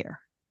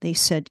aware. They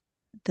said,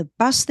 the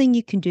best thing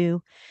you can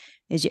do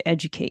is you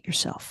educate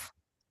yourself.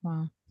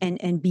 Wow.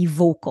 And be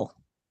vocal.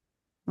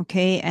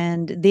 Okay.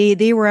 And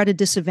they were at a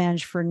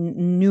disadvantage for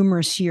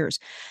numerous years.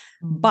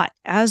 But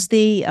as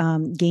they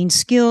gained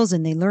skills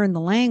and they learned the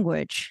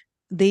language,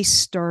 they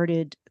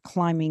started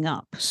climbing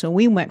up. So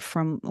we went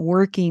from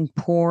working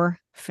poor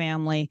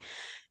family,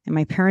 and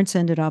my parents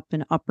ended up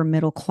in upper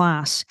middle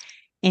class.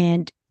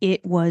 And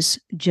it was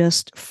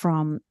just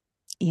from,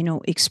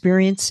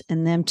 experience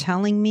and them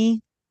telling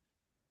me,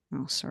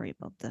 oh, sorry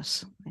about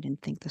this. I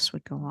didn't think this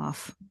would go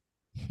off.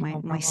 My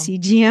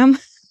CGM.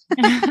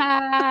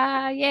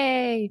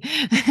 Yay.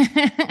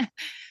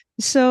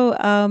 So,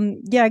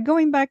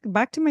 going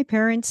back to my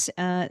parents,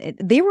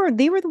 they were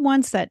the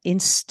ones that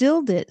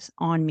instilled it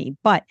on me.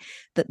 But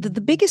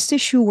the biggest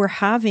issue we're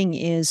having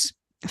is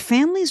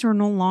families are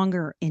no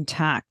longer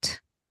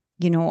intact.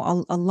 A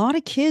lot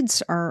of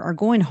kids are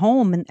going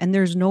home and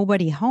there's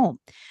nobody home.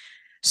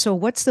 So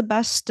what's the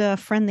best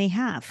friend they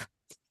have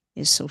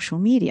is social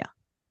media.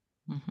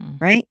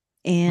 Right.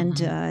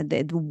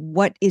 And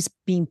what is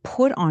being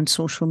put on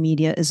social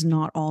media is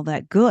not all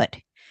that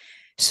good.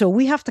 So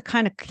we have to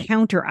kind of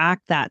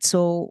counteract that.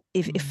 So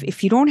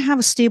if you don't have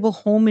a stable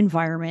home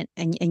environment,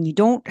 and you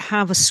don't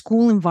have a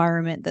school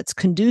environment that's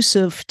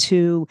conducive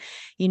to,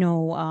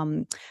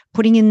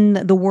 putting in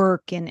the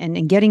work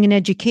and getting an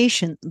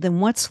education, then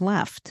what's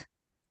left?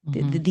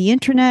 The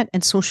internet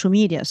and social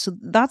media. So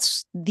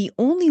that's the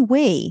only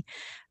way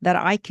that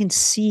I can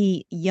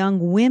see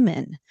young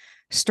women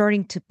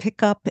starting to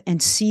pick up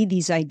and see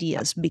these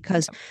ideas,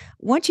 because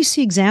once you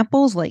see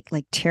examples like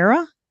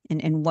Tara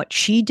and what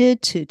she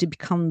did to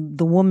become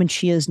the woman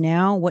she is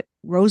now, what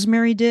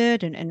Rosemary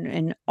did,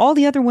 and all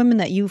the other women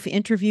that you've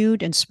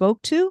interviewed and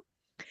spoke to,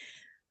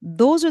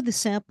 those are the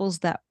samples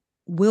that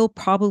will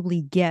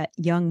probably get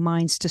young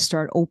minds to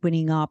start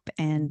opening up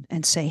and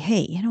say,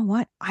 hey, you know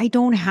what? I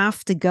don't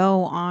have to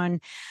go on,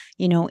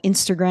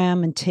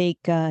 Instagram and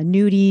take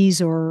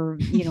nudies or,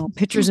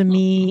 pictures of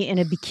me in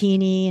a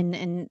bikini.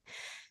 And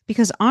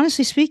because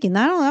honestly speaking,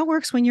 that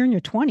works when you're in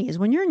your 20s.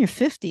 When you're in your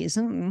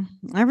 50s,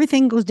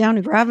 everything goes down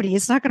to gravity.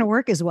 It's not going to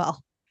work as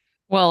well.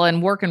 Well,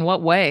 and work in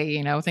what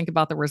way? Think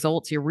about the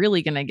results you're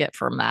really going to get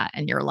from that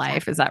in your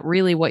life. Is that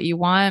really what you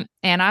want?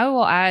 And I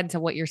will add to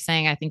what you're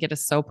saying. I think it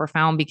is so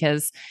profound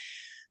because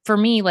for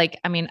me,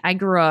 I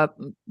grew up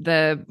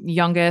the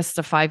youngest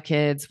of 5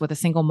 kids with a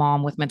single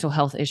mom with mental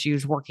health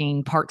issues,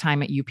 working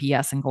part-time at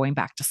UPS and going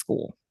back to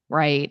school.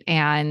 Right.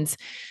 And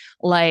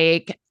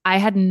I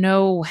had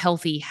no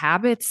healthy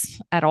habits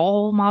at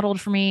all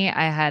modeled for me.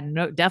 I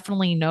had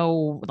definitely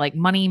no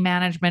money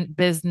management,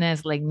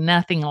 business,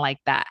 nothing like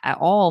that at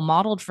all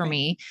modeled for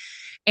me.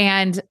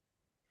 And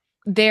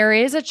there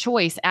is a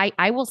choice.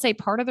 I will say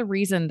part of the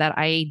reason that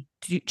I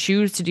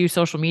choose to do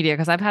social media,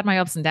 because I've had my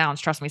ups and downs.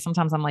 Trust me,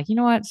 sometimes I'm like, you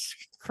know what?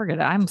 Forget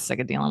it. I'm sick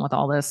of dealing with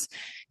all this.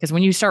 Because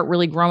when you start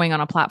really growing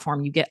on a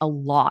platform, you get a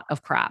lot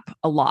of crap,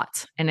 a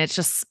lot. And it's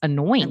just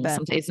annoying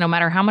sometimes. No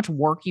matter how much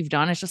work you've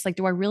done, it's just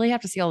do I really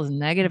have to see all this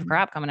negative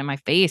crap coming in my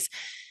face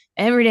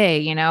every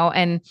day,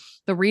 And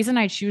the reason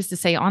I choose to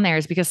say on there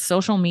is because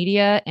social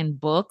media and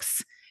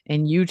books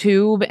and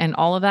YouTube and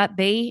all of that,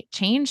 they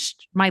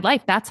changed my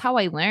life. That's how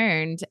I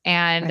learned.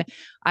 And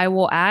I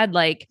will add,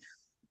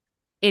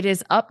 it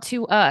is up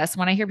to us.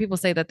 When I hear people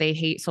say that they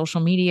hate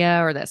social media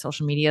or that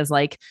social media is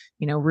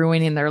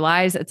ruining their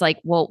lives, it's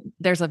well,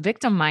 there's a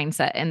victim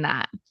mindset in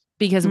that,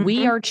 because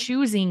we are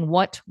choosing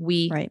what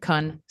we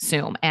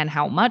consume and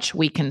how much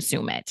we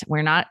consume it.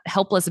 We're not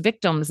helpless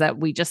victims that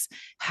we just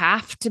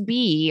have to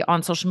be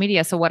on social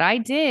media. So what I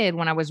did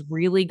when I was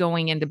really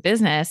going into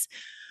business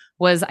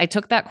was I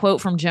took that quote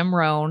from Jim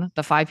Rohn,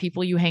 the 5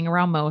 people you hang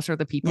around most are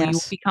the people you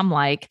become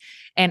like.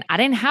 And I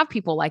didn't have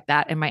people like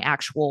that in my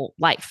actual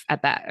life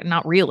at that,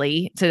 not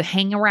really, to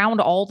hang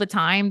around all the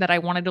time that I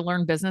wanted to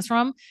learn business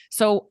from.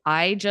 So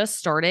I just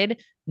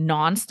started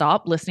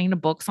nonstop listening to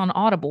books on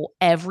Audible,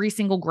 every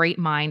single great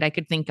mind I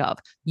could think of.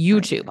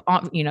 YouTube,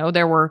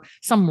 there were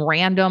some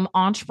random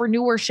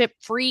entrepreneurship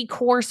free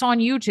course on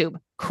YouTube.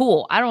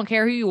 Cool. I don't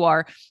care who you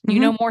are. You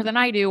know more than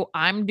I do.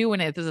 I'm doing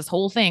it. There's this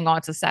whole thing. Oh,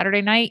 it's a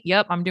Saturday night.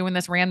 Yep. I'm doing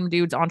this random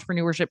dude's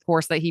entrepreneurship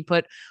course that he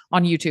put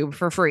on YouTube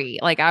for free.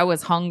 I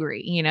was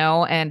hungry,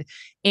 and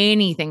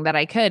anything that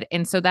I could.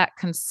 And so that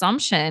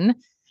consumption,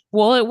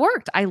 well, it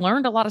worked. I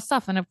learned a lot of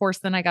stuff. And of course,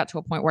 then I got to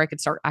a point where I could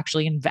start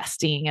actually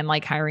investing and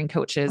hiring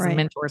coaches and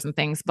mentors and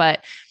things.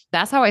 But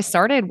that's how I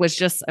started, was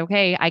just,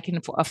 okay, I can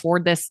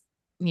afford this,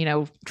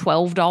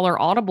 $12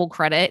 Audible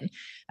credit.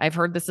 I've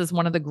heard this is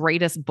one of the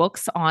greatest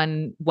books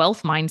on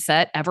wealth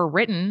mindset ever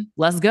written.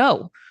 Let's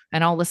go.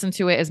 And I'll listen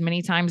to it as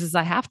many times as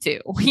I have to,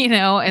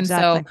 And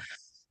so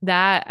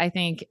that, I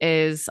think,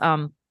 is,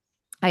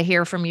 I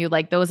hear from you,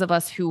 those of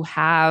us who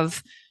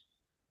have,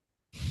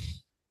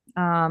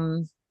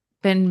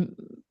 been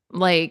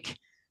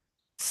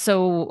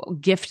so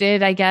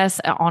gifted, I guess,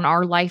 on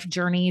our life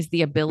journeys,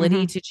 the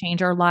ability to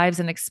change our lives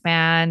and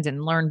expand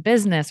and learn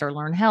business or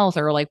learn health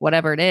or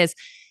whatever it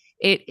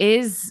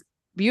is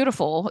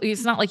beautiful.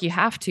 It's not like you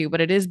have to,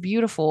 but it is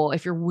beautiful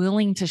if you're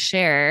willing to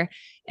share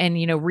and,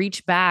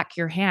 reach back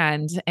your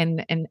hand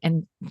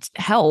and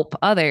help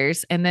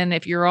others. And then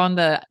if you're on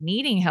the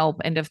needing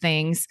help end of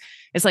things,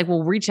 it's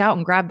well, reach out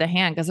and grab the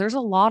hand, because there's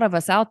a lot of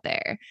us out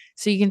there.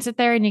 So you can sit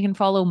there and you can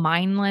follow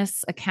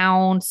mindless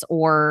accounts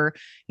or,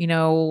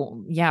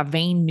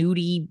 vain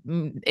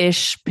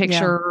nudie-ish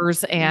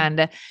pictures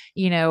and,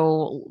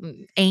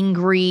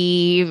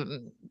 angry,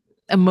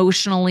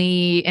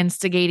 emotionally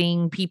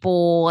instigating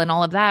people and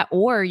all of that.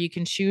 Or you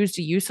can choose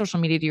to use social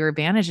media to your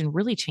advantage and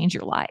really change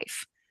your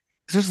life.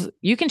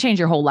 You can change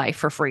your whole life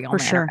for free on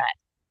the internet.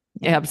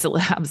 Yeah,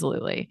 absolutely.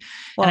 Absolutely.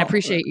 Well, and I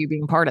appreciate you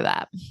being part of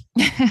that.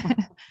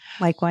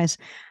 Likewise.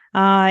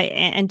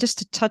 And just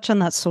to touch on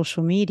that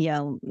social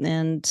media,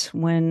 and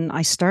when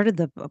I started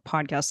the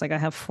podcast, I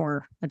have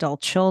 4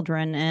 adult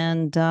children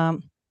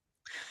and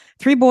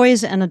 3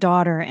 boys and a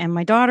daughter. And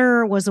my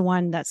daughter was the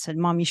one that said,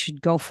 Mom, you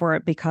should go for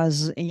it,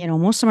 because,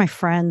 most of my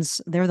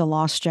friends, they're the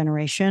lost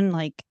generation.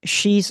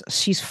 She's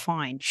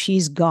fine.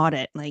 She's got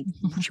it.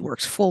 She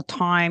works full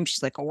time.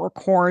 She's a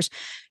workhorse,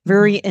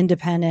 very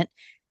independent.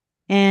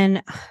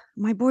 And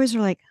my boys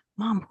are like,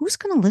 Mom, who's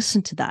going to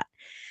listen to that?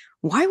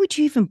 why would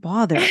you even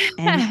bother?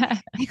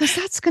 And he goes,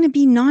 that's going to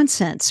be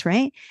nonsense,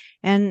 right?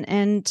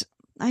 And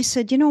I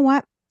said, you know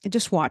what?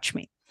 Just watch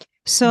me.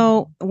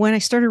 So when I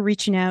started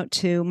reaching out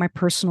to my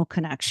personal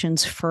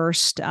connections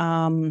first,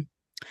 out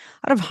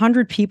of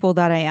 100 people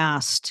that I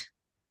asked,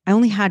 I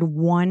only had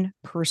one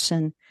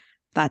person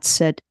that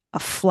said a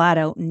flat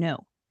out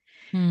no.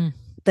 Mm.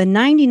 The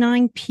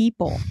 99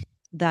 people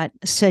that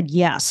said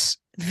yes,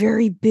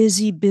 very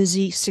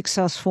busy,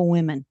 successful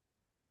women.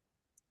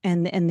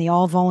 And they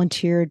all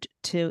volunteered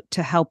to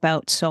help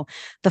out. So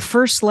the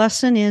first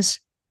lesson is,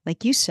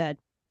 like you said,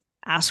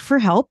 ask for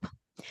help,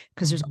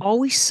 because there's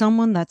always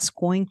someone that's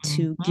going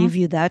to give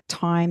you that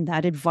time,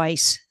 that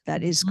advice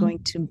that is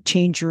going to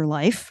change your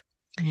life.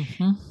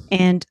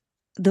 And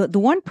the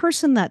one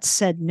person that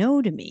said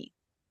no to me,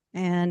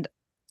 and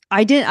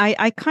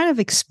I kind of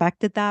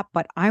expected that,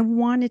 but I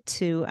wanted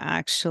to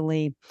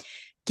actually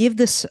give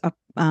this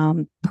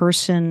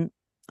person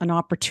an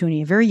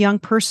opportunity, a very young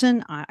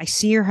person. I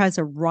see her as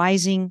a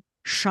rising,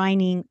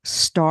 shining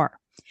star.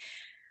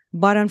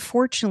 But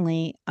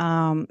unfortunately,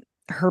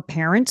 her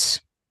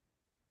parents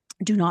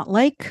do not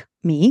like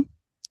me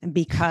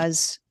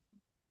because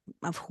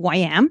of who I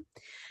am.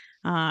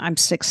 I'm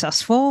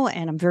successful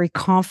and I'm very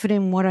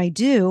confident in what I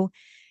do.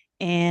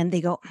 And they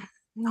go,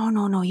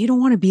 no, you don't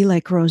want to be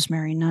like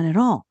Rosemary, none at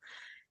all.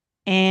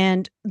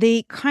 And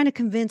they kind of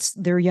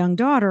convinced their young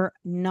daughter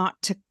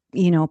not to,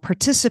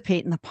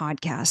 participate in the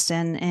podcast.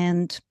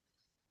 And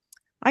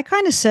I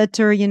kind of said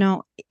to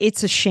her,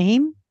 it's a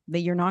shame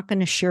that you're not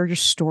going to share your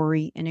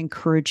story and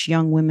encourage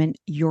young women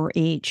your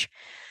age.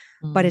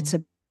 But it's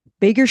a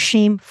bigger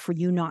shame for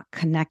you not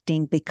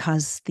connecting,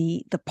 because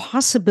the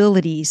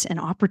possibilities and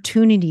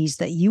opportunities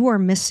that you are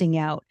missing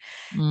out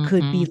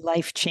could be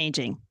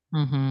life-changing.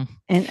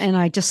 And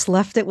I just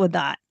left it with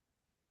that.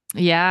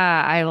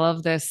 Yeah, I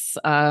love this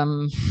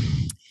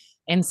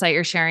insight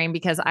you're sharing,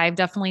 because I've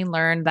definitely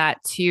learned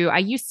that too. I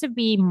used to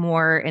be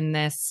more in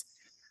this,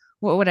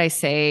 what would I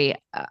say?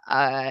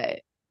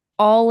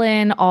 All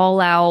in, all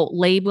out,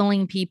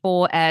 labeling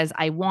people as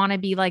I want to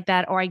be like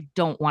that or I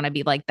don't want to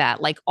be like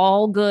that, like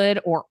all good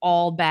or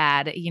all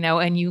bad,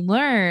 and you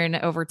learn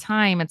over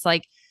time. It's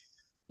like,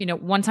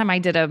 one time I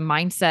did a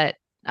mindset,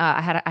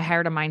 I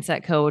hired a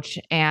mindset coach,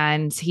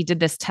 and he did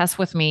this test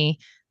with me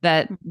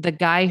that the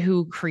guy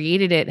who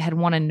created it had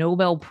won a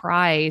Nobel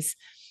Prize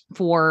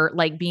for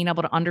like being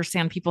able to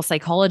understand people's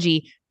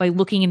psychology by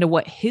looking into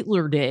what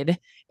Hitler did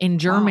in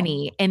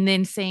Germany. Wow. And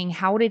then saying,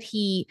 how did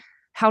he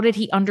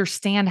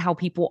understand how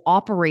people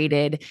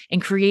operated and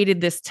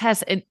created this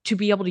test and to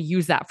be able to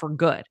use that for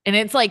good? And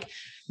it's like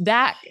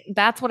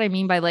that's what I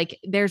mean by like,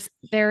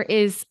 there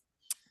is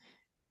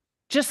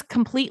just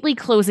completely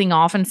closing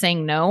off and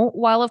saying no.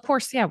 While of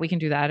course, yeah, we can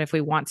do that if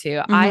we want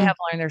to. I have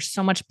learned there's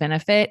so much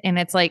benefit, and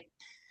it's like,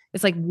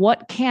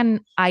 what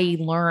can I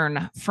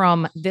learn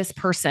from this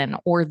person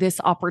or this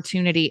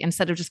opportunity,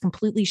 instead of just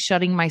completely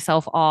shutting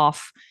myself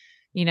off.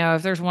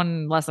 If there's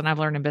one lesson I've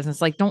learned in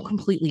business, like, don't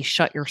completely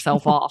shut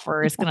yourself off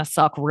or it's going to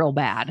suck real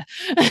bad.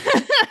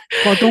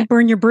 Well, don't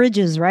burn your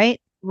bridges,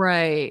 right?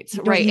 Right.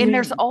 And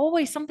there's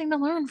always something to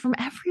learn from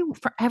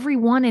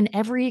everyone in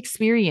every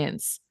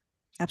experience.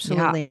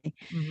 Absolutely.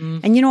 Yeah.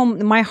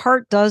 And, my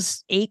heart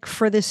does ache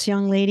for this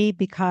young lady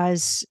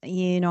because,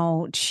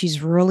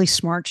 she's really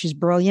smart. She's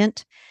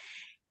brilliant.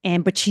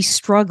 But she's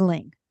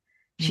struggling.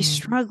 She's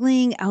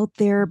struggling out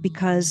there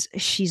because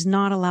she's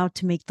not allowed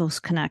to make those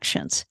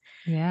connections.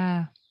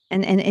 Yeah.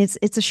 And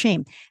it's a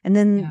shame. And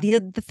then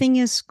the thing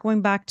is,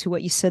 going back to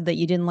what you said, that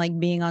you didn't like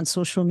being on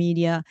social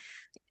media,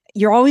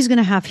 you're always going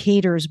to have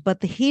haters, but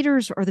the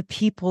haters are the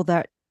people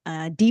that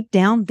deep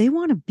down, they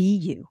want to be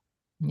you.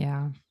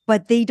 Yeah.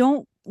 But they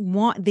don't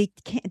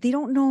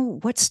know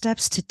what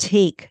steps to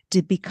take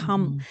to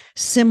become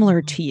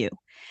similar to you.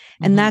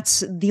 And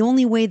that's the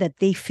only way that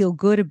they feel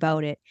good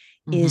about it,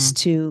 is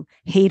to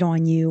hate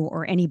on you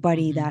or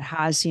anybody that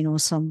has,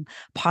 some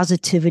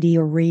positivity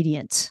or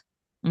radiance.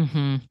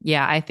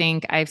 Yeah, I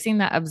think I've seen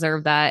that,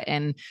 observed that.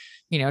 And,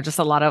 just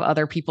a lot of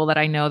other people that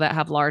I know that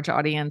have large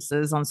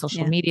audiences on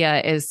social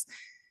media, is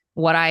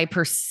what I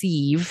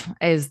perceive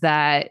is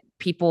that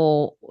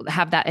people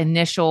have that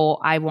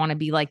initial, I want to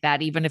be like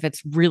that, even if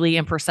it's really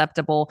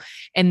imperceptible,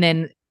 and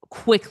then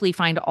quickly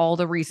find all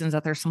the reasons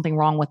that there's something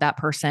wrong with that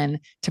person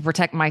to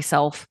protect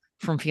myself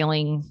from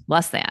feeling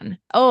less than.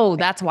 Oh,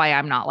 that's why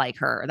I'm not like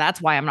her.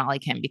 That's why I'm not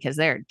like him, because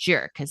they're a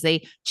jerk, because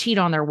they cheat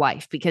on their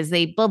wife, because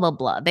they blah, blah,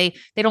 blah. They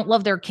don't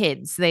love their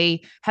kids.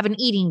 They have an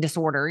eating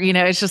disorder.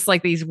 It's just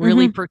like these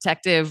really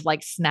protective,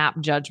 like snap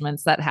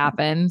judgments that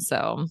happen.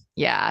 So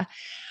yeah.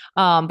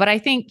 But I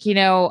think,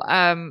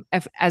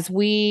 as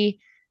we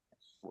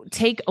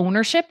take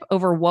ownership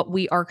over what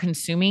we are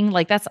consuming,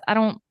 like I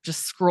don't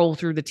just scroll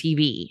through the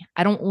TV.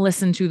 I don't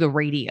listen to the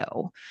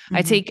radio.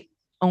 I take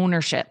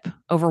ownership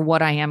over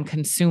what I am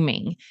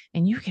consuming,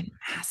 and you can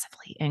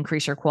massively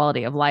increase your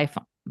quality of life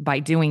by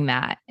doing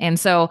that. And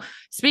so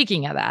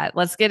speaking of that,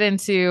 let's get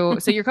into,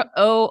 so you're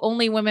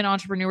only women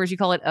entrepreneurs, you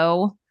call it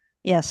O?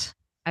 Yes.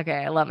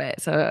 Okay, I love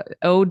it. So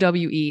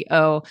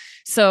OWEO.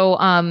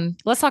 So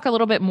let's talk a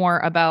little bit more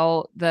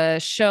about the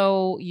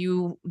show.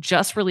 You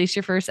just released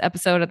your first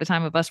episode at the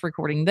time of us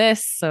recording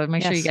this. So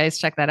make sure you Yes. guys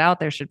check that out.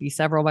 There should be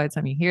several by the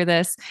time you hear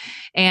this.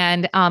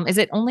 And is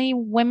it only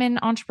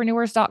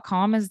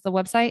womenentrepreneurs.com is the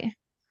website?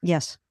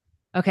 Yes.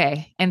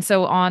 Okay. And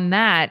so on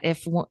that,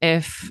 if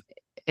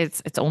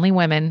it's only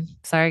women,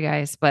 sorry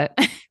guys, but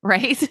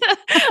right.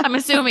 I'm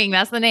assuming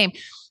that's the name.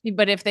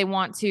 But if they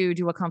want to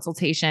do a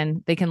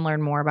consultation, they can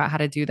learn more about how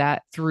to do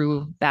that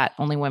through that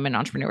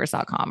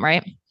onlywomenentrepreneurs.com,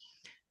 right?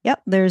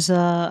 Yep. There's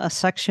a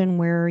section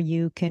where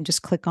you can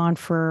just click on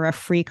for a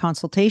free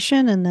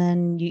consultation, and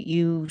then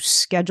you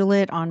schedule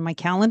it on my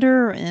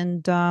calendar,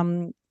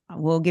 and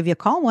we'll give you a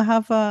call. We'll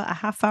have a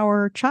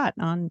half-hour chat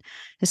on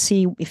to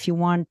see if you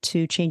want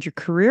to change your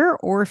career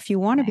or if you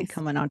want to Nice.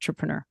 become an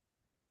entrepreneur.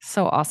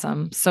 So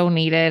awesome. So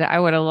needed. I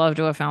would have loved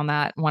to have found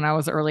that when I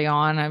was early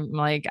on. I'm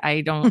like,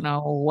 I don't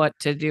know what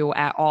to do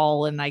at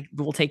all. And I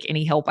will take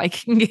any help I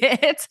can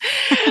get.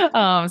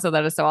 So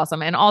that is so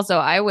awesome. And also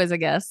I was a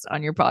guest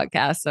on your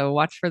podcast. So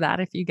watch for that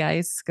if you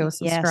guys go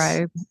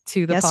subscribe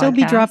to the podcast. It'll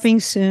be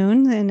dropping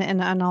soon.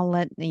 And I'll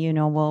let you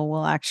know,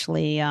 we'll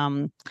actually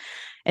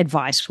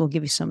advise. We'll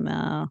give you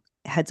some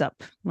heads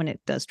up when it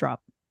does drop.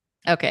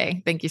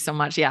 Okay. Thank you so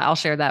much. Yeah, I'll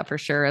share that for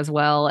sure as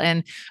well.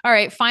 And all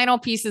right, final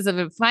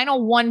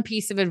one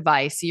piece of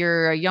advice.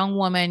 You're a young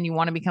woman, you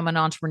want to become an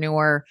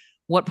entrepreneur.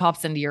 What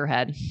pops into your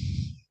head?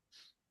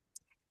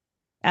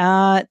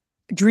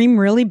 Dream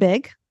really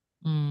big.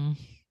 Mm.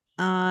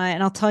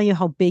 And I'll tell you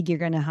how big you're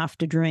going to have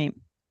to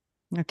dream.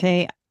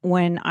 Okay.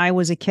 When I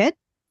was a kid,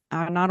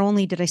 not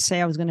only did I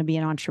say I was going to be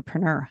an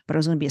entrepreneur, but I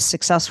was going to be a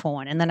successful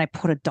one. And then I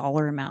put a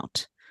dollar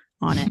amount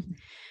on it.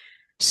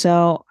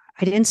 So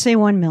I didn't say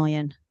 1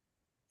 million.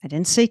 I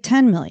didn't say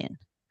 10 million.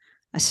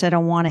 I said, I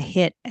want to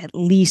hit at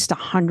least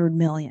 100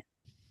 million.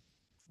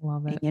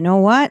 Love it. And you know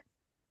what?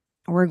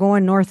 We're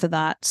going north of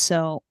that.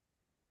 So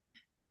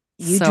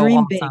you dream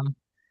awesome. Big.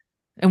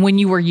 And when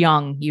you were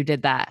young, you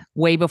did that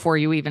way before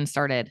you even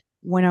started.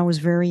 When I was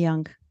very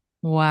young.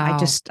 Wow.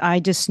 I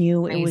just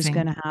knew Amazing. It was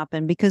going to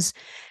happen because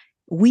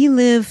we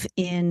live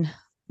in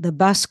the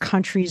best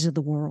countries of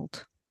the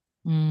world.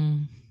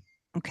 Mm.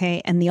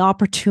 Okay. And the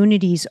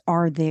opportunities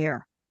are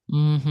there.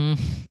 Mm-hmm.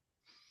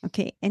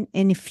 Okay. And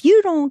if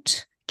you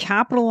don't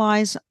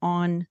capitalize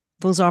on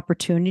those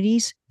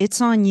opportunities,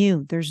 it's on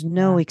you. There's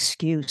no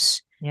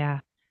excuse. Yeah.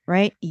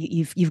 Right.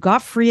 You've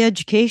got free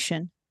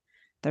education.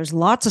 There's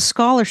lots of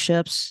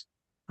scholarships.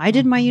 I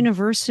did my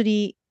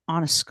university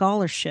on a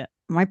scholarship.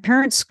 My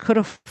parents could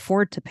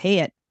afford to pay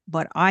it,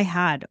 but I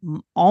had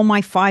all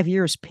my 5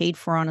 years paid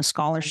for on a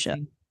scholarship.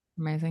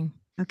 Amazing.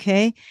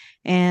 Okay.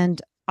 And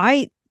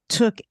I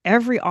took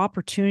every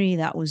opportunity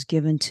that was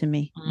given to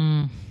me.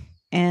 Mm.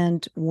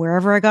 And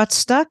wherever I got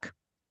stuck,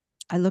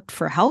 I looked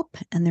for help,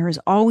 and there is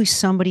always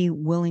somebody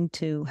willing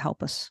to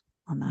help us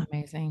on that.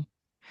 Amazing.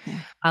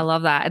 Yeah. I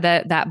love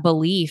that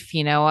belief,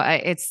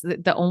 it's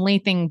the only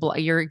thing.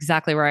 You're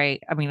exactly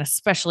right. I mean,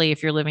 especially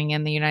if you're living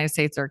in the United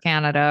States or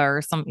Canada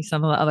or some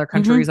of the other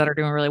countries that are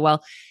doing really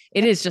well,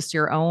 it is just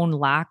your own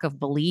lack of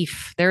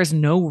belief. There is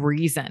no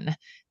reason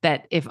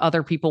that if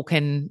other people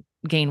can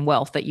gain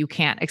wealth that you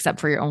can't, except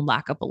for your own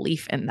lack of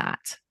belief in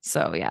that.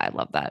 So yeah, I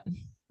love that.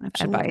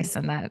 Absolutely. Advice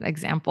and that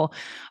example.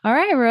 All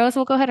right, Rose,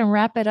 we'll go ahead and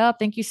wrap it up.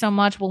 Thank you so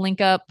much. We'll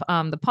link up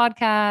the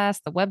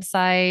podcast, the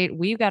website.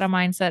 We've got a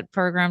mindset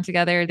program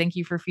together. Thank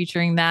you for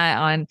featuring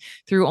that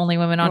through Only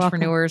Women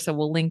Entrepreneurs. So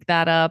we'll link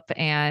that up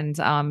and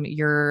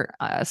your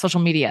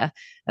social media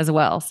as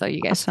well. So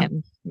you guys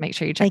can make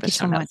sure you check the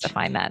show notes to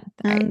find that.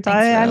 And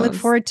I look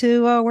forward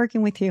to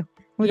working with you.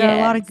 We got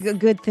a lot of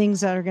good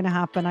things that are going to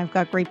happen. I've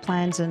got great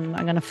plans, and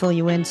I'm going to fill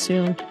you in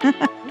soon.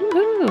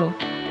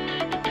 Woohoo.